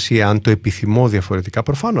σημασία αν το επιθυμώ διαφορετικά.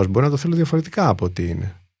 Προφανώς μπορεί να το θέλω διαφορετικά από ό,τι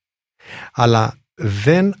είναι. Αλλά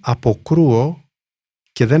δεν αποκρούω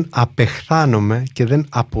και δεν απεχθάνομαι και δεν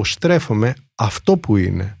αποστρέφομαι αυτό που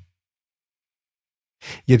είναι.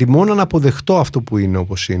 Γιατί μόνο να αποδεχτώ αυτό που είναι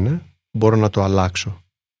όπως είναι, μπορώ να το αλλάξω.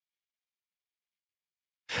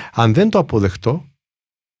 Αν δεν το αποδεχτώ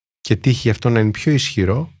και τύχει αυτό να είναι πιο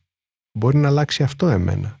ισχυρό, μπορεί να αλλάξει αυτό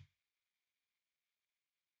εμένα.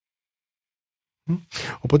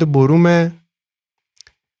 Οπότε μπορούμε,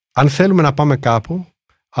 αν θέλουμε να πάμε κάπου,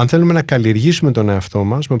 αν θέλουμε να καλλιεργήσουμε τον εαυτό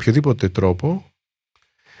μας με οποιοδήποτε τρόπο,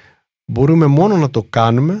 μπορούμε μόνο να το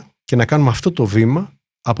κάνουμε και να κάνουμε αυτό το βήμα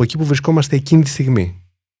από εκεί που βρισκόμαστε εκείνη τη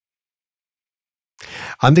στιγμή.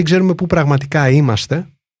 Αν δεν ξέρουμε πού πραγματικά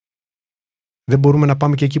είμαστε, δεν μπορούμε να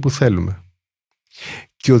πάμε και εκεί που θέλουμε.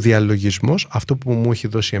 Και ο διαλογισμός, αυτό που μου έχει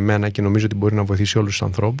δώσει εμένα και νομίζω ότι μπορεί να βοηθήσει όλους τους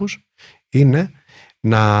ανθρώπους, είναι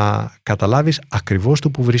να καταλάβεις ακριβώς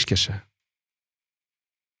το που βρίσκεσαι.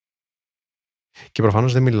 Και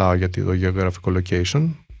προφανώς δεν μιλάω για το geographical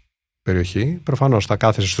location, περιοχή. Προφανώς θα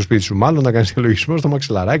κάθεσαι στο σπίτι σου, μάλλον να κάνεις διαλογισμό στο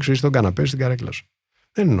μαξιλαράκι σου ή στον καναπέ στην καρέκλα σου.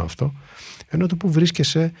 Δεν εννοώ αυτό. Εννοώ το που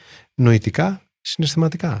βρίσκεσαι νοητικά,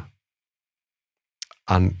 συναισθηματικά.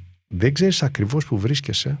 Αν δεν ξέρεις ακριβώς που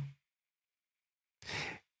βρίσκεσαι,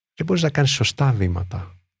 δεν μπορείς να κάνεις σωστά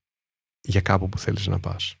βήματα για κάπου που θέλεις να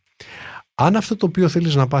πας. Αν αυτό το οποίο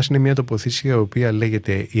θέλεις να πας είναι μια τοποθεσία η οποία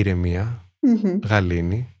λέγεται ηρεμία,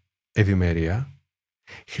 γαλήνη, ευημερία,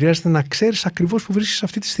 χρειάζεται να ξέρεις ακριβώς που βρίσκεσαι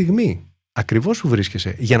αυτή τη στιγμή. Ακριβώς που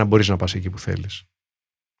βρίσκεσαι για να μπορείς να πας εκεί που θέλεις.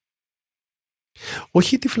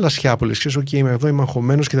 Όχι τη φλασιά που λες, ξέρεις, OK, είμαι εδώ, είμαι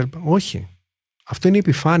αγχωμένος κτλ. Όχι. Αυτό είναι η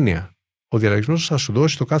επιφάνεια. Ο διαλογισμός θα σου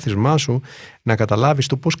δώσει το κάθισμά σου να καταλάβεις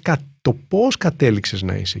το πώς κατέληξες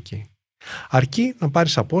να είσαι εκεί. Αρκεί να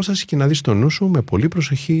πάρεις απόσταση και να δεις το νου σου με πολύ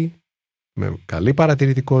προσοχή, με καλή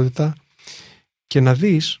παρατηρητικότητα και να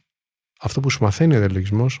δεις αυτό που σου μαθαίνει ο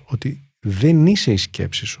διαλογισμός, ότι δεν είσαι η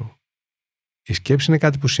σκέψη σου. Η σκέψη είναι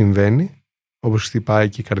κάτι που συμβαίνει, όπως χτυπάει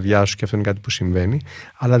και η καρδιά σου και αυτό είναι κάτι που συμβαίνει,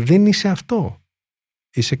 αλλά δεν είσαι αυτό.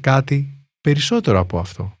 Είσαι κάτι περισσότερο από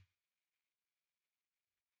αυτό.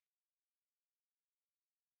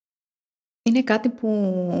 Είναι κάτι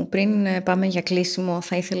που πριν πάμε για κλείσιμο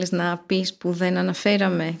θα ήθελες να πεις που δεν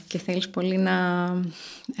αναφέραμε και θέλεις πολύ να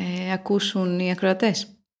ακούσουν οι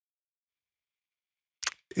ακροατές?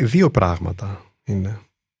 Δύο πράγματα είναι.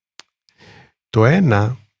 Το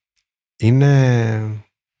ένα είναι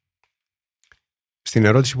στην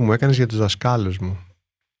ερώτηση που μου έκανες για τους δασκάλους μου.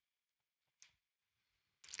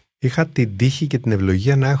 Είχα την τύχη και την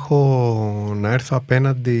ευλογία να έρθω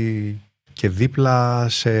απέναντι και δίπλα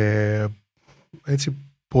σε έτσι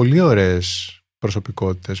πολύ ωραίες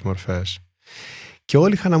προσωπικότητες, μορφές. Και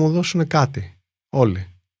όλοι είχαν να μου δώσουν κάτι.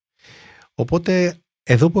 Όλοι. Οπότε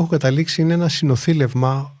εδώ που έχω καταλήξει είναι ένα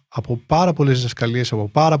συνοθήλευμα από πάρα πολλές διδασκαλίες, από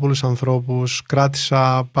πάρα πολλούς ανθρώπους.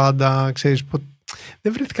 Κράτησα πάντα, ξέρεις,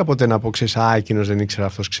 δεν βρέθηκα ποτέ να πω, ξέρεις, εκείνος δεν ήξερε,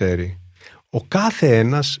 αυτός ξέρει. Ο κάθε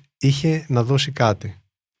ένας είχε να δώσει κάτι.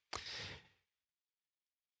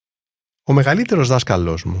 Ο μεγαλύτερος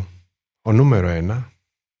δάσκαλός μου, ο νούμερο 1,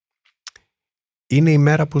 είναι η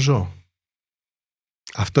μέρα που ζω.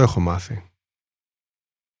 Αυτό έχω μάθει.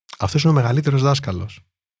 Αυτός είναι ο μεγαλύτερος δάσκαλος.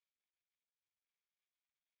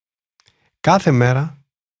 Κάθε μέρα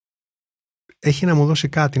έχει να μου δώσει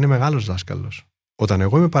κάτι, είναι μεγάλος δάσκαλος. Όταν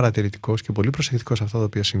εγώ είμαι παρατηρητικός και πολύ προσεκτικός σε αυτά τα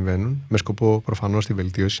οποία συμβαίνουν, με σκοπό προφανώς τη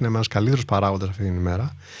βελτίωση, είναι ένας καλύτερος παράγοντας αυτή την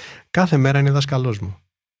ημέρα, κάθε μέρα είναι δάσκαλός μου.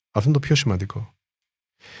 Αυτό είναι το πιο σημαντικό.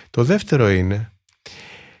 Το δεύτερο είναι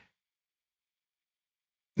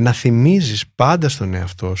να θυμίζεις πάντα στον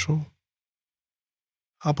εαυτό σου,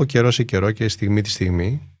 από καιρό σε καιρό και στιγμή τη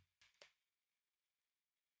στιγμή,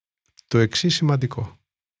 το εξής σημαντικό.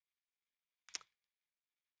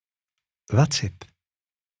 That's it.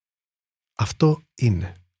 Αυτό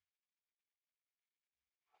είναι.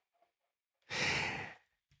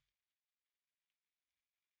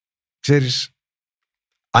 Ξέρεις,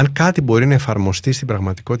 αν κάτι μπορεί να εφαρμοστεί στην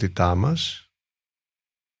πραγματικότητά μας,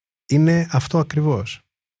 είναι αυτό ακριβώς.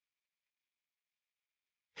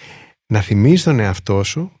 Να θυμίσεις τον εαυτό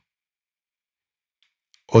σου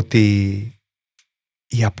ότι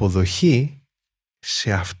η αποδοχή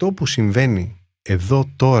σε αυτό που συμβαίνει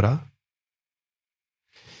εδώ τώρα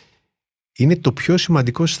είναι το πιο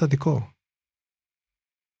σημαντικό συστατικό.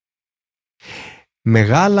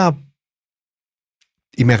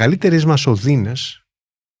 Οι μεγαλύτερες μας οδύνες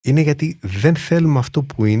είναι γιατί δεν θέλουμε αυτό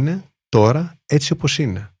που είναι τώρα έτσι όπως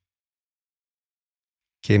είναι.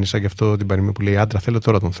 Και είναι σαν και αυτό την παροιμία που λέει άντρα θέλω,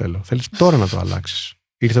 τώρα τον θέλω. Θέλεις τώρα να το αλλάξεις.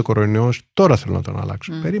 Ήρθε ο κορονοϊός, τώρα θέλω να τον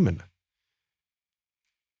αλλάξω. Περίμενε.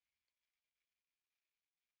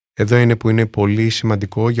 Εδώ είναι που είναι πολύ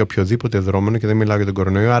σημαντικό για οποιοδήποτε δρόμενο, και δεν μιλάω για τον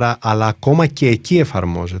κορονοϊό, αλλά ακόμα και εκεί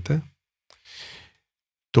εφαρμόζεται.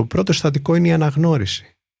 Το πρώτο συστατικό είναι η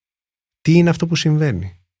αναγνώριση. Τι είναι αυτό που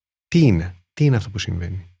συμβαίνει? Τι είναι αυτό που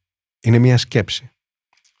συμβαίνει? Είναι μια σκέψη.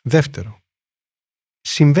 Δεύτερο,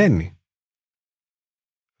 συμβαίνει.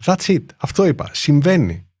 That's it. Αυτό είπα.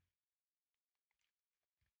 Συμβαίνει.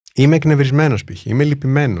 Είμαι εκνευρισμένος π.χ. Είμαι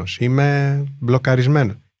λυπημένος. Είμαι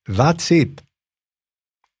μπλοκαρισμένος. That's it.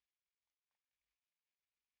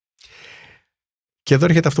 Και εδώ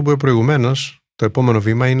έρχεται αυτό που είπα προηγουμένως. Το επόμενο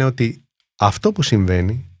βήμα είναι ότι αυτό που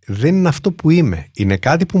συμβαίνει δεν είναι αυτό που είμαι. Είναι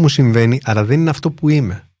κάτι που μου συμβαίνει, αλλά δεν είναι αυτό που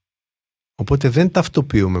είμαι. Οπότε δεν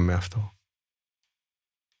ταυτοποιούμε με αυτό.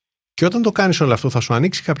 Και όταν το κάνεις όλο αυτό θα σου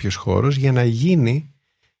ανοίξει κάποιος χώρος για να γίνει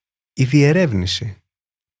η διερεύνηση.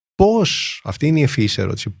 Πώς, αυτή είναι η ευφυής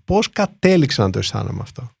ερώτηση, πώς κατέληξα να το αισθάνομαι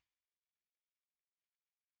αυτό?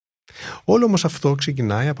 Όλο όμως αυτό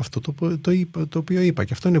ξεκινάει από αυτό το οποίο είπα.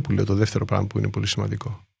 Και αυτό είναι που λέω το δεύτερο πράγμα που είναι πολύ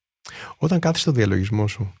σημαντικό. Όταν κάθεσαι στο διαλογισμό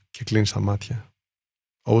σου και κλείνεις τα μάτια,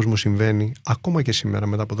 όπως μου συμβαίνει ακόμα και σήμερα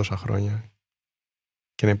μετά από τόσα χρόνια,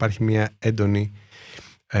 και να υπάρχει μια έντονη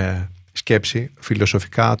σκέψη,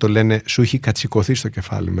 φιλοσοφικά το λένε σου έχει κατσικωθεί στο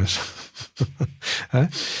κεφάλι μέσα.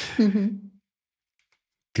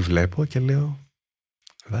 Τη βλέπω και λέω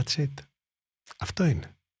that's it. Αυτό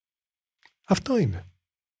είναι. Αυτό είναι.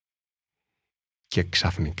 Και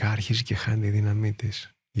ξαφνικά αρχίζει και χάνει η δύναμή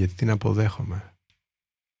της, γιατί την αποδέχομαι.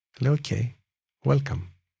 Λέω ok, welcome,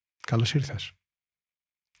 καλώς ήρθες.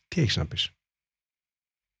 Τι έχεις να πεις?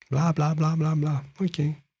 Μπλα μπλα μπλα μπλα μπλα,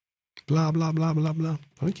 ok. Μπλα μπλα μπλα μπλα μπλα,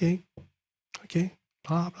 ok. Ok,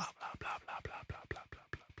 μπλα μπλα μπλα μπλα μπλα μπλα μπλα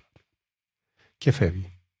μπλα μπλα. Και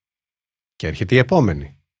φεύγει. Και έρχεται η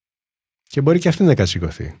επόμενη. Και μπορεί και αυτή να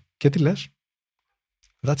κατσικωθεί. Και τι λες?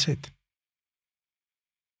 That's it.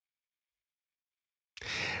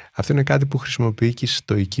 Αυτό είναι κάτι που χρησιμοποιεί και η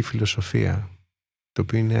στοική φιλοσοφία, το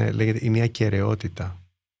οποίο είναι η ακεραιότητα.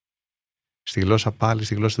 Στη γλώσσα πάλι,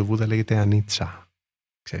 στη γλώσσα του Βούδα λέγεται ανίτσα,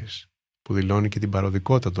 ξέρεις, που δηλώνει και την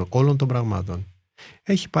παροδικότητα όλων των πραγμάτων.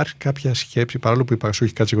 Έχει υπάρξει κάποια σκέψη, παρόλο που σου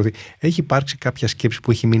έχει κατσικωθεί, έχει υπάρξει κάποια σκέψη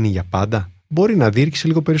που έχει μείνει για πάντα? Μπορεί να δίρξει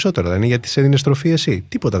λίγο περισσότερο, δεν είναι γιατί σε έδινε στροφή εσύ.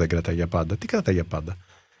 Τίποτα δεν κρατάει για πάντα. Τι κρατάει για πάντα?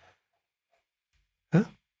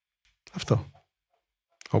 Αυτό.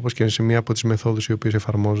 Όπως και σε μία από τις μεθόδους οι οποίες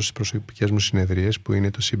εφαρμόζω στις προσωπικές μου συνεδρίες, που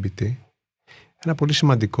είναι το CBT, ένα πολύ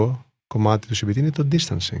σημαντικό κομμάτι του CBT είναι το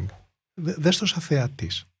distancing. Δες το σαν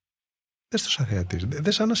θεατής. Δες το σαν θεατής.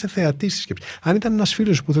 Δες σαν να είσαι θεατής στη σκέψη. Αν ήταν ένας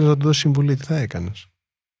φίλος που θέλει να του δώσει συμβουλή, τι θα έκανες?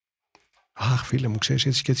 Αχ, φίλε μου, ξέρεις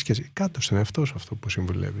έτσι και έτσι και έτσι. Κάτω στον εαυτό σου αυτό που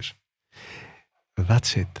συμβουλεύεις.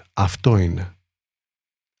 That's it. Αυτό είναι.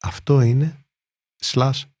 Αυτό είναι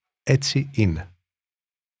 / έτσι είναι.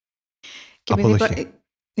 Και αποδοχή.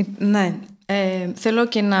 Ναι. Θέλω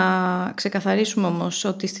και να ξεκαθαρίσουμε όμως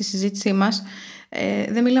ότι στη συζήτησή μας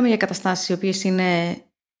δεν μιλάμε για καταστάσεις οι οποίες είναι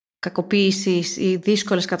κακοποίησης ή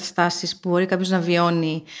δύσκολες καταστάσεις που μπορεί κάποιος να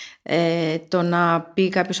βιώνει. Το να πει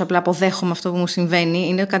κάποιος απλά αποδέχομαι αυτό που μου συμβαίνει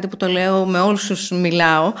είναι κάτι που το λέω με όλους τους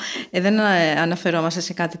μιλάω. Δεν αναφερόμαστε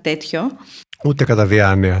σε κάτι τέτοιο. Ούτε κατά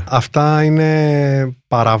διάνοια. Αυτά είναι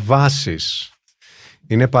παραβάσεις.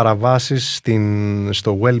 Είναι παραβάσεις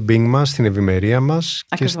στο well-being μας, στην ευημερία μας.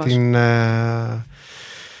 Ακριβώς. Και στην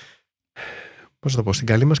πώς θα το πω, στην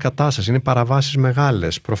καλή μας κατάσταση. Είναι παραβάσεις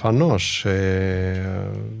μεγάλες. Προφανώς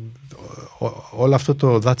όλο αυτό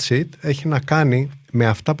το that's it έχει να κάνει με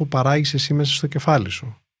αυτά που παράγεις εσύ μέσα στο κεφάλι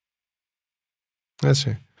σου.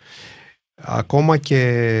 Έτσι. Ακόμα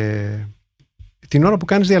και την ώρα που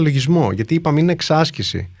κάνεις διαλογισμό, γιατί είπαμε είναι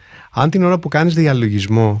εξάσκηση. Αν την ώρα που κάνεις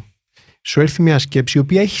διαλογισμό σου έρθει μια σκέψη η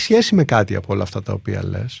οποία έχει σχέση με κάτι από όλα αυτά τα οποία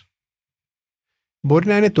λες, μπορεί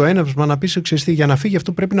να είναι το έναυσμα να πεις εξαιστή, για να φύγει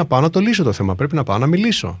αυτό πρέπει να πάω να το λύσω το θέμα, πρέπει να πάω να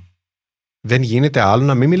μιλήσω. Δεν γίνεται άλλο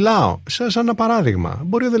να μην μιλάω. Σαν ένα παράδειγμα.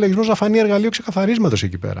 Μπορεί ο διαλογισμός να φανεί εργαλείο ξεκαθαρίσματος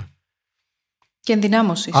εκεί πέρα. Και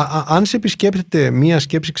ενδυνάμωσης. Αν σε επισκέπτεται μία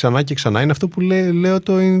σκέψη ξανά και ξανά, είναι αυτό που λέω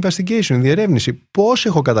το investigation, η διερεύνηση. Πώς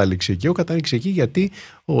έχω καταλήξει εκεί? Έχω καταλήξει εκεί γιατί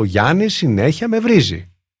ο Γιάννης συνέχεια με βρίζει.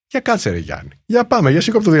 Για κάτσε ρε Γιάννη. Για πάμε, για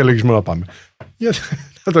σήκω από το διαλογισμό να πάμε. Για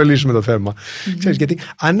να το λύσουμε το θέμα. Ξέρεις, γιατί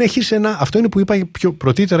αν έχεις αυτό είναι που είπα πιο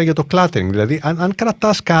πρωτήτερα για το cluttering. Δηλαδή, αν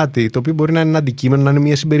κρατάς κάτι το οποίο μπορεί να είναι ένα αντικείμενο, να είναι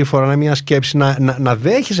μια συμπεριφορά, να είναι μια σκέψη, να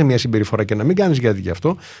δέχεσαι μια συμπεριφορά και να μην κάνεις γιατί γι'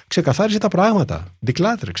 αυτό, ξεκαθάριζε τα πράγματα.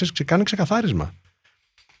 Declutter, κάνει ξεκαθάρισμα.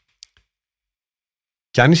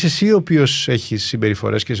 Και αν είσαι εσύ ο οποίος έχεις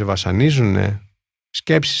συμπεριφορές και σε βασανίζουν,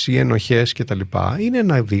 σκέψεις ή ενοχές κτλ. Είναι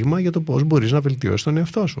ένα δείγμα για το πώς μπορείς να βελτιώσεις τον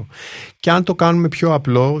εαυτό σου. Και αν το κάνουμε πιο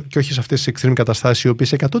απλό και όχι σε αυτές τις extreme καταστάσεις, οι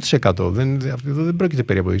οποίες 100% δεν πρόκειται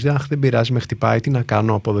περί αποδοχής. Αχ, δεν πειράζει, με χτυπάει, τι να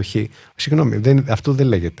κάνω, αποδοχή. Συγγνώμη, αυτό δεν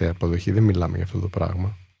λέγεται αποδοχή, δεν μιλάμε για αυτό το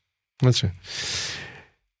πράγμα. Έτσι.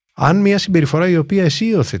 Αν μια συμπεριφορά η οποία εσύ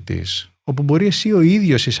υιοθετείς, όπου μπορεί εσύ ο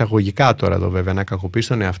ίδιος εισαγωγικά τώρα εδώ βέβαια να κακοποιείς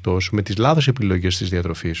τον εαυτό σου με τις λάθος επιλογές της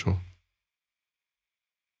διατροφής σου,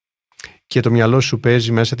 και το μυαλό σου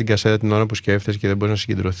παίζει μέσα την κασέτα την ώρα που σκέφτεσαι και δεν μπορείς να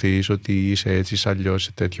συγκεντρωθείς ότι είσαι έτσι, είσαι αλλιώς,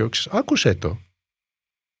 είσαι τέτοιο, άκουσέ το.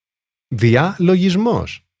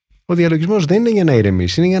 Διαλογισμός. Ο διαλογισμός δεν είναι για να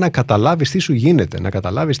ηρεμήσεις, είναι για να καταλάβεις τι σου γίνεται, να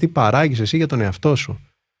καταλάβεις τι παράγεις εσύ για τον εαυτό σου.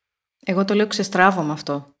 Εγώ το λέω ξεστράβωμα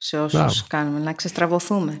αυτό σε όσους κάνουμε, να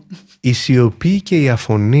ξεστραβωθούμε. Η σιωπή και η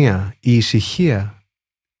αφωνία, η ησυχία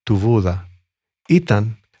του Βούδα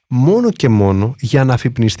ήταν μόνο και μόνο για να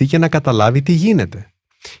αφυπνιστεί και να καταλάβει τι γίνεται.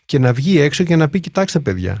 Και να βγει έξω και να πει: κοιτάξτε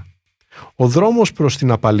παιδιά, ο δρόμος προς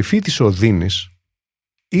την απαλυφή της οδύνης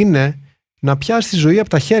είναι να πιάσεις τη ζωή από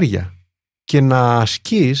τα χέρια και να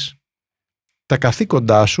ασκείς τα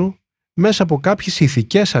καθήκοντά σου μέσα από κάποιες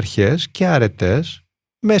ηθικές αρχές και αρετές,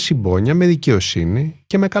 με συμπόνια, με δικαιοσύνη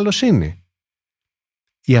και με καλοσύνη.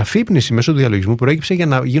 Η αφύπνιση μέσω του διαλογισμού προέκυψε για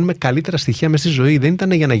να γίνουμε καλύτερα στοιχεία μέσα στη ζωή. Δεν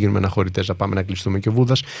ήταν για να γίνουμε αναχωρητές, να πάμε να κλειστούμε. Και ο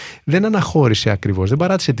Βούδας δεν αναχώρησε ακριβώς, δεν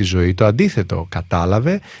παράτησε τη ζωή. Το αντίθετο,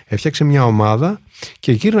 κατάλαβε, έφτιαξε μια ομάδα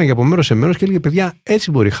και γύρναγε από μέρος σε μέρος και έλεγε: παιδιά,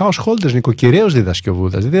 έτσι μπορεί. Householders, νοικοκυρέως δίδασκε ο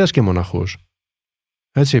Βούδας, δεν δίδασκε μοναχούς.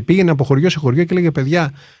 Έτσι, πήγαινε από χωριό σε χωριό και έλεγε: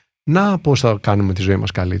 παιδιά, να πώς θα κάνουμε τη ζωή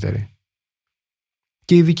μας καλύτερη.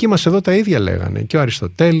 Και οι δικοί μας εδώ τα ίδια λέγανε. Και ο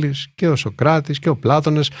Αριστοτέλης και ο Σωκράτης και ο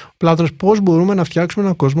Πλάτωνας. Πώς μπορούμε να φτιάξουμε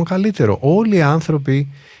έναν κόσμο καλύτερο. Όλοι οι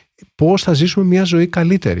άνθρωποι πώς θα ζήσουμε μια ζωή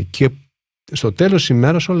καλύτερη. Και στο τέλος της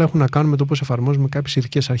ημέρας όλα έχουν να κάνουν με το πώς εφαρμόζουμε κάποιες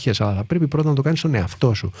ηθικές αρχές. Αλλά θα πρέπει πρώτα να το κάνεις στον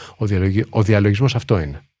εαυτό σου. Ο διαλογισμός αυτό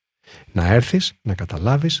είναι. Να έρθεις να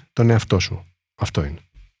καταλάβεις τον εαυτό σου. Αυτό είναι.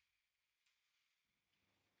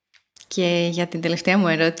 Και για την τελευταία μου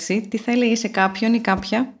ερώτηση, τι θα έλεγε σε κάποιον ή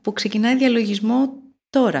κάποια που ξεκινάει διαλογισμό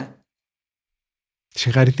τώρα?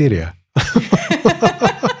 Συγχαρητήρια.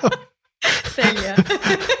 Τέλεια.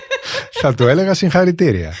 Θα του έλεγα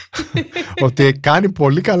συγχαρητήρια. Ότι κάνει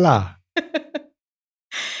πολύ καλά.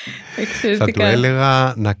 Εξαιρετικά. Θα του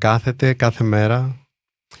έλεγα να κάθεται κάθε μέρα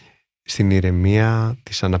στην ηρεμία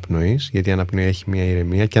της αναπνοής, γιατί η αναπνοή έχει μια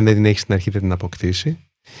ηρεμία και αν δεν την έχει στην αρχή δεν την αποκτήσει,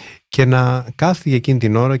 και να κάθεται για εκείνη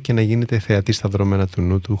την ώρα και να γίνεται θεατή στα δρόμενα του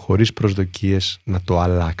νου του, χωρίς προσδοκίες να το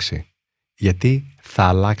αλλάξει. Γιατί θα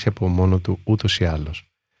αλλάξει από μόνο του ούτως ή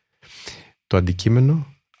άλλως. Το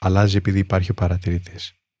αντικείμενο αλλάζει επειδή υπάρχει ο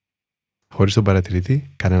παρατηρητής. Χωρίς τον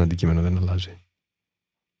παρατηρητή, κανένα αντικείμενο δεν αλλάζει.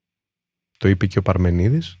 Το είπε και ο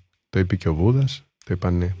Παρμενίδης, το είπε και ο Βούδας, το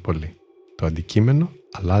είπανε πολλοί. Το αντικείμενο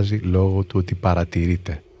αλλάζει λόγω του ότι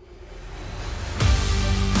παρατηρείται.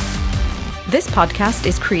 This podcast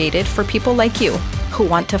is created for people like you who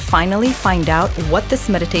want to finally find out what this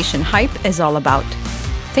meditation hype is all about.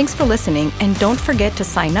 Thanks for listening, and don't forget to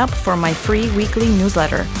sign up for my free weekly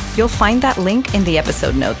newsletter. You'll find that link in the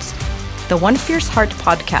episode notes. The One Fierce Heart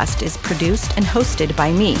podcast is produced and hosted by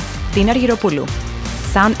me, Dena Argyropoulou.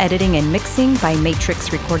 Sound editing and mixing by Matrix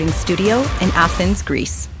Recording Studio in Athens,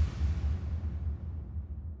 Greece.